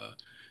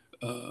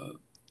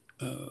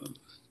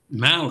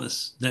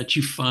malice that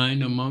you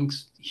find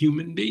amongst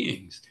human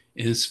beings,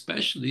 and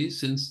especially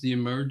since the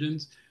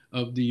emergence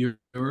of the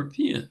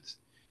Europeans.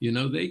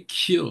 They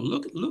kill.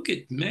 Look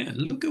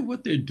at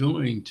what they're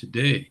doing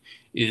today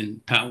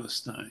in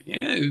Palestine.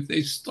 Yeah,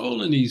 they've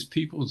stolen these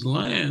people's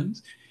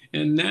lands,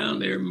 and now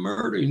they're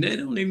murdering. They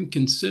don't even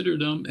consider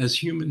them as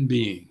human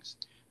beings.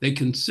 They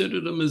consider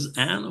them as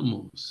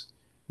animals.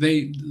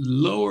 They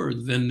lower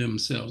than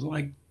themselves,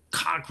 like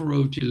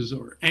cockroaches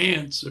or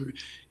ants or,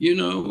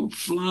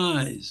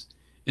 flies.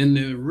 And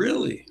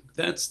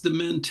that's the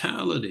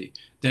mentality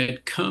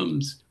that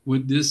comes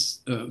with this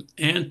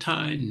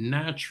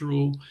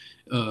anti-natural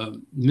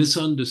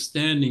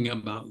misunderstanding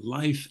about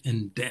life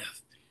and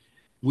death.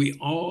 We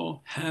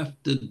all have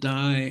to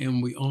die,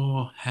 and we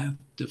all have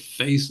to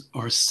face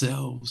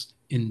ourselves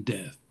in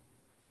death.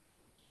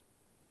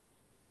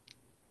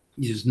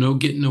 There's no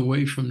getting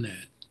away from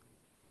that.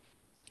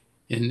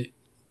 And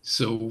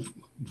so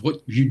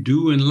what you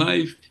do in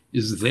life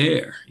is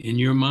there in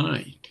your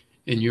mind.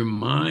 And your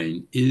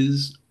mind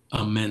is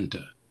a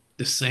mentor,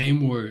 the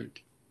same word.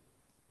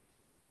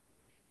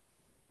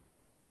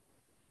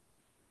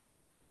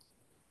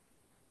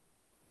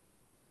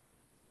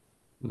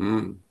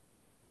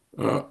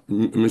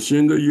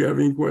 Mshinda, you have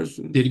any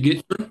questions? Did it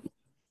get through?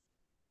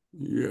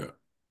 Yeah,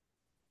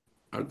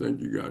 I think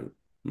you got it.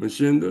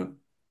 Mshinda,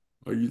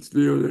 are you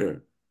still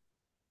there?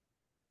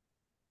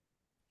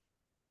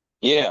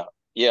 Yeah,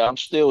 yeah, I'm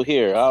still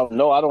here.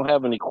 No, I don't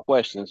have any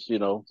questions,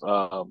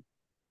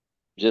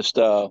 just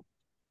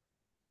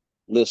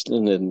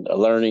listening and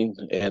learning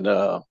and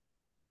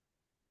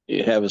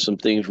having some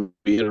things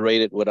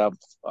reiterated what I've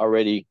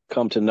already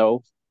come to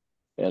know.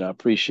 And I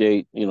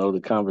appreciate,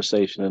 the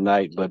conversation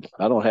tonight, but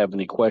I don't have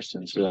any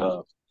questions.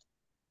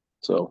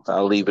 So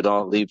I'll leave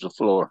the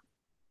floor.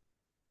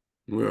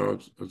 Well,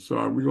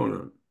 sorry, we're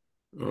gonna,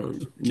 Okay.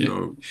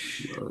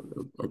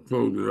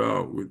 close it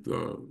out with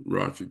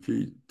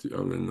Rashaki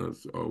telling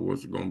us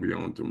what's going to be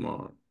on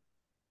tomorrow.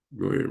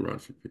 Go ahead,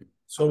 Rashaki.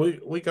 So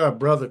we got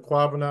Brother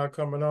Quabana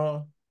coming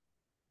on,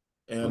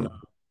 and Uh,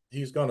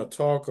 he's going to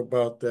talk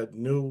about that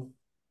new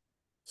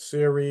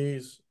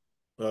series,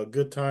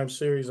 Good Time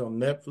series on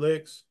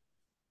Netflix.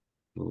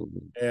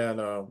 okay.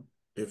 And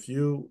if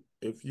you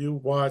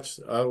watch,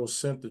 I was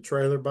sent the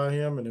trailer by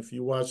him, and if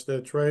you watch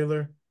that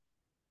trailer,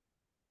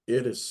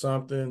 it is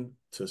something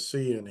to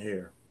see and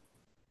hear,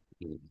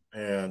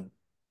 and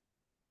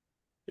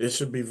it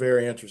should be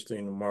very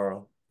interesting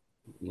tomorrow.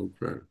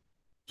 Okay.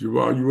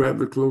 Jubal, you have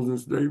the closing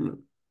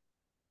statement?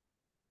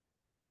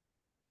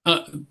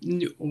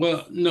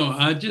 Well, no,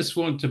 I just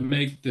want to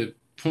make the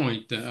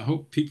point that I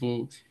hope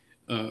people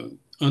uh,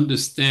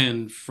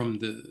 understand from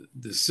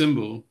the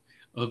symbol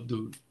of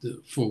the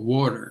for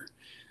water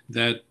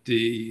that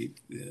the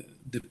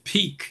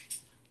peak,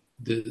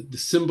 the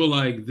symbol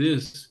like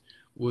this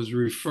was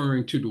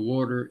referring to the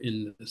water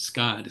in the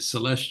sky, the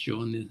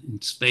celestial in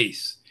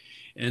space,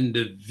 and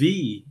the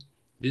V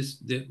this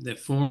that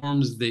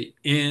forms the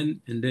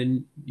N, and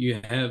then you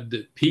have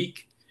the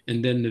peak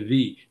and then the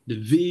V. The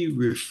V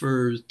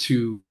refers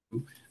to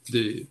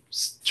the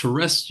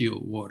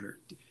terrestrial water,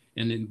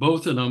 and then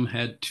both of them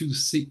had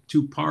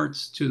two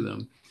parts to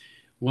them.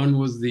 One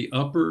was the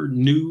upper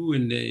Nu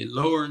and the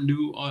lower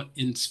Nu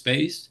in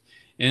space,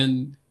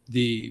 and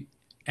the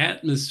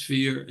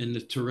atmosphere and the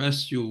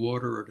terrestrial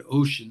water or the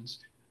oceans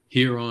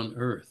here on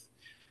Earth.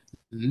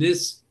 And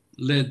this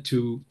led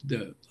to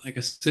like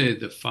I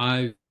said, the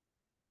five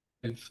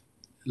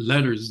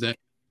letters that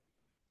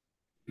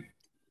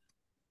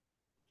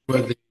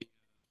were the,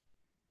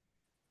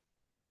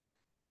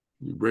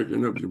 You're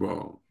breaking up,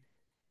 Jubal.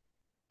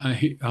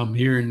 I'm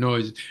hearing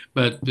noise,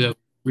 but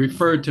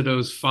refer to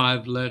those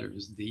five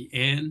letters: the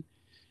N,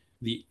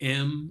 the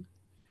M,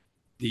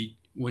 the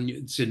when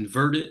it's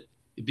inverted,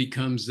 it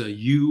becomes a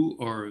U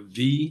or a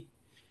V.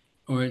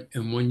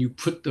 And when you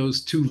put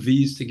those two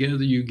V's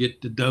together, you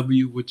get the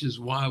W, which is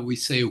why we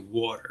say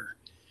water.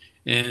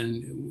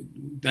 And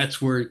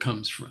that's where it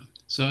comes from.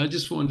 So I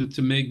just wanted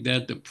to make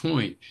that the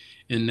point,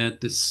 and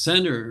that the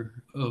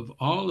center of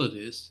all of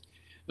this,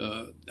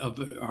 of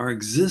our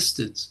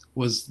existence,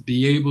 was to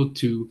be able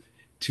to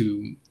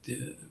to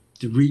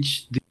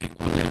reach the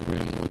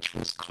equilibrium, which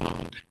was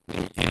called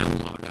the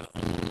M or the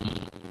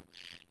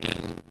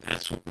and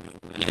that's what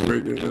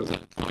Breaking up.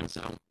 that points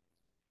out.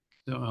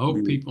 So I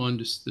hope people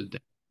understood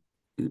that.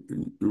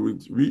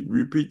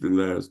 Repeat the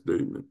last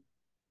statement.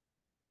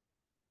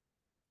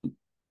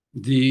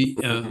 The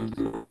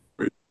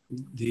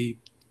the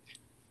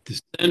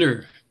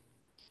center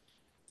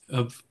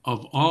of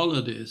all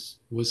of this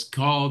was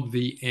called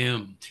the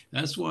M.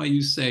 That's why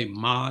you say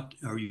mat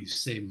or you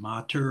say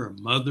mater or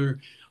mother.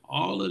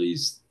 All of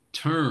these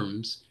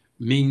terms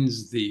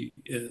means the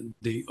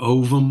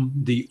ovum,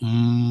 the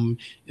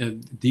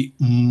of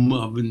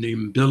the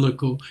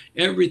umbilical.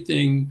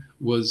 Everything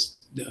was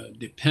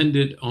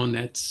dependent on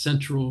that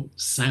central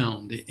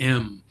sound, the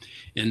M,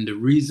 and the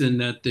reason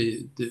that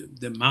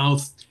the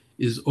mouth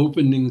is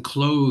opened and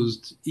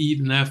closed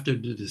even after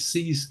the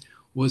deceased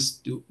was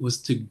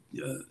to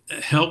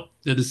help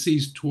the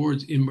deceased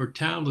towards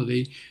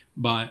immortality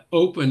by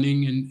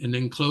opening and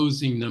then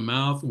closing the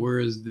mouth,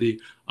 whereas the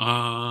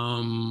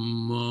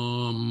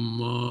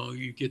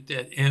you get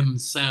that M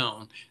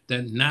sound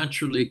that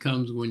naturally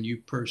comes when you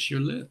purse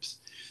your lips.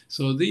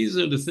 So these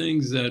are the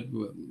things that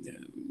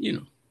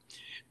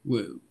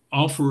will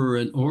offer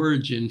an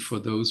origin for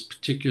those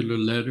particular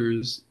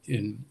letters,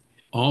 and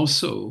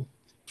also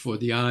for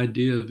the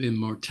idea of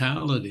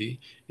immortality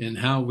and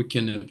how we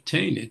can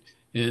obtain it.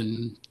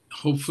 And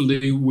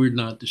hopefully we're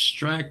not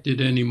distracted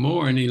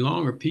anymore any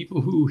longer.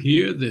 People who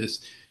hear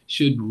this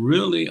should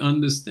really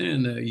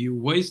understand that you're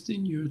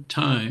wasting your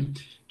time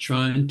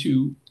trying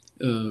to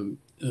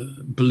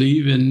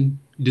believe in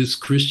this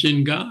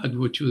Christian God,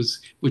 which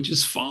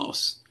is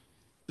false.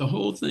 The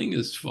whole thing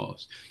is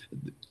false.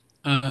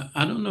 I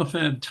don't know if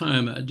I have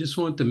time. I just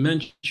want to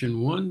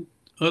mention one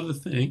other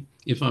thing,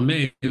 if I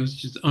may. It was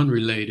just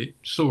unrelated,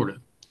 sort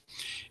of,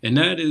 and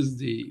that is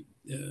the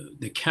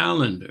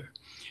calendar,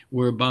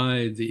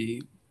 whereby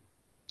the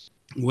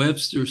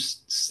Webster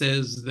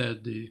says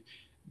that the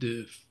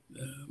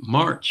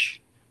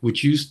March,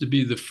 which used to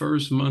be the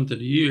first month of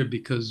the year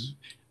because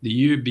the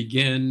year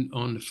began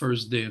on the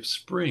first day of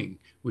spring,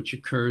 which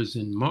occurs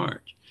in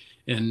March.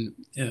 And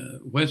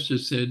Webster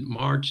said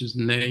March is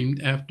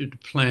named after the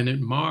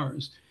planet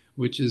Mars,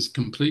 which is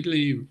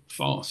completely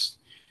false.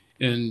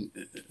 And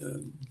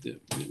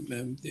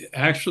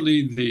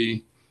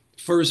actually,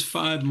 first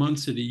 5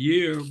 months of the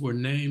year were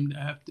named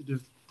after the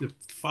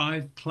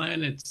 5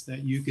 planets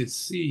that you could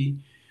see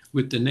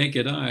with the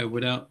naked eye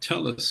without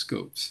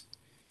telescopes.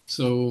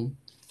 So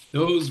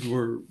those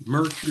were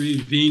Mercury,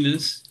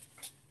 Venus.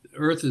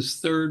 Earth is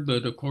third,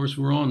 but of course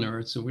we're on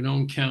Earth, so we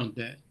don't count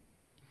that.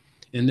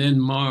 And then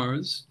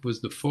Mars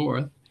was the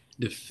fourth.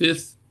 The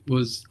fifth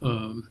was,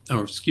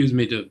 or excuse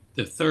me,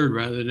 the third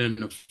rather than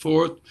the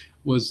fourth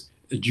was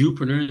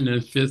Jupiter, and then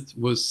fifth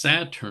was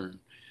Saturn.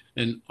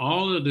 And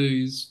all of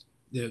these,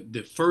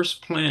 the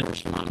first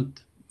planet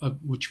month,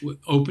 which would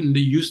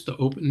used to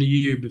open the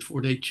year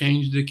before they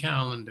changed the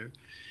calendar,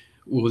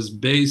 was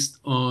based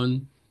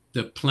on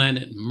the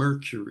planet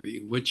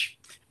Mercury, which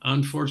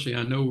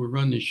unfortunately I know we're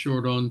running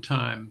short on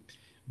time,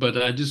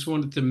 but I just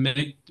wanted to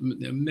make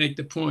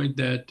the point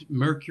that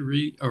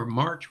Mercury or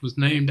March was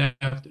named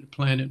after the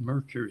planet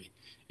Mercury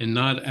and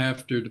not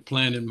after the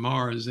planet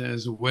Mars,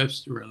 as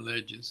Webster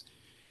alleges.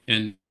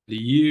 And the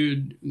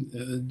year,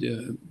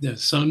 the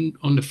sun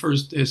on the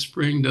first day of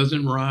spring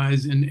doesn't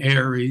rise in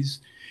Aries,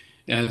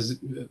 as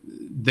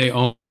they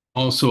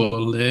also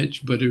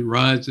allege, but it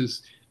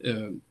rises.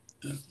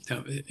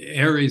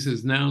 Aries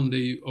is now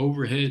the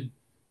overhead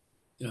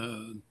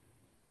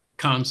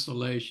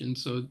constellation,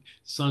 so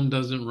sun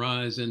doesn't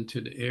rise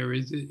into the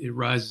Aries, it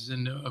rises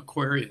into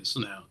Aquarius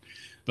now.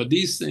 But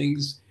these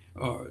things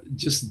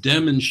just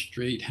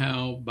demonstrate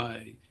how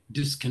by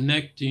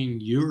disconnecting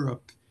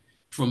Europe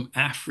from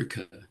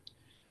Africa,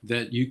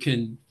 that you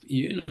can,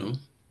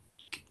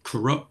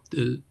 corrupt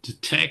the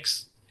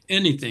text,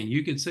 anything.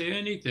 You can say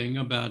anything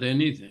about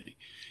anything.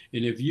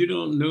 And if you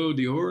don't know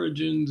the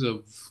origins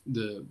of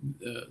the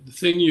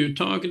thing you're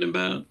talking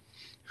about,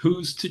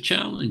 who's to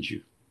challenge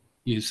you?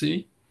 You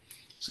see?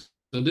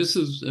 So this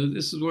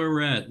is where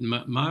we're at.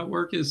 My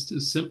work is to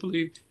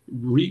simply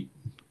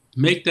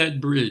make that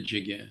bridge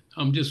again.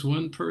 I'm just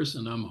one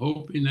person. I'm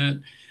hoping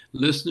that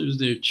listeners,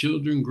 their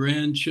children,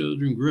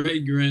 grandchildren,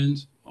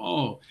 great-grands,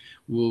 all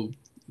will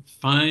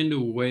find a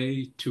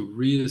way to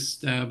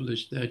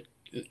reestablish that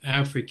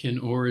African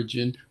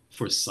origin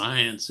for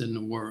science in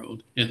the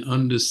world, and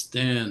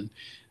understand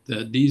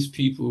that these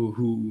people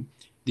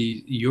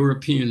the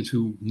Europeans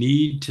who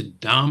need to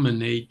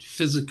dominate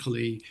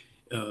physically,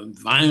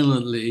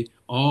 violently,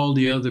 all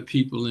the other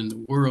people in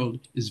the world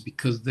is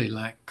because they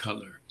lack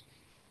color.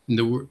 And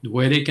the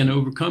way they can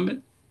overcome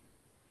it,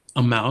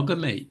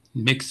 amalgamate,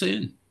 mix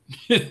in.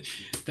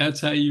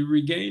 That's how you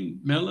regain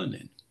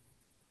melanin.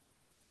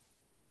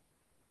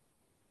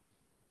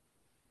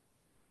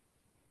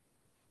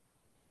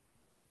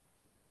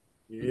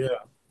 Yeah.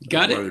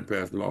 Got That's it? why they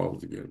passed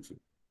laws against it.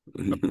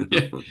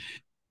 Yeah.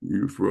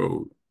 You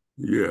froze.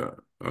 Yeah.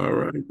 All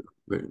right.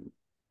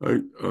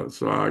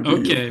 So I'll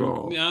give you a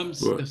call. I'm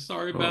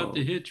sorry about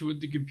the hitch with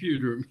the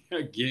computer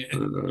again.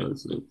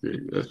 That's okay.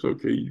 That's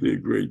okay. You did a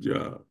great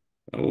job.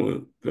 I want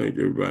to thank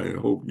everybody and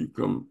hope you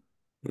come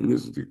and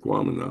listen to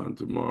Kwamanon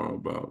tomorrow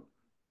about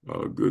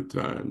good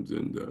times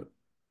and the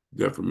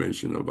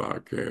defamation of our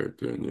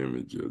character and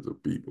image of the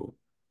people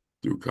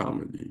through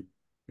comedy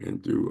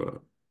and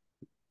through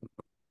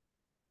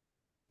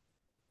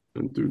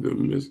and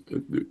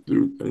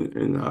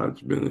how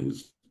it's been a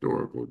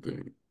historical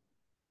thing.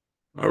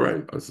 All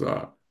right,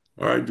 Asar.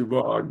 All right,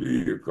 Jubal, I'll give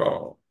you a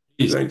call.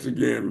 Peace. Thanks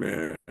again,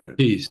 man.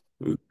 Peace.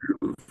 It was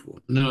beautiful.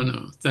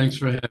 No. Thanks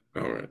for having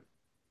me. All right.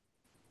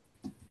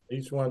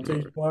 Each one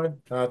teach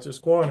one, not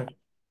just corner.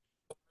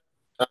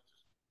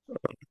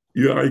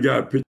 You already got a picture.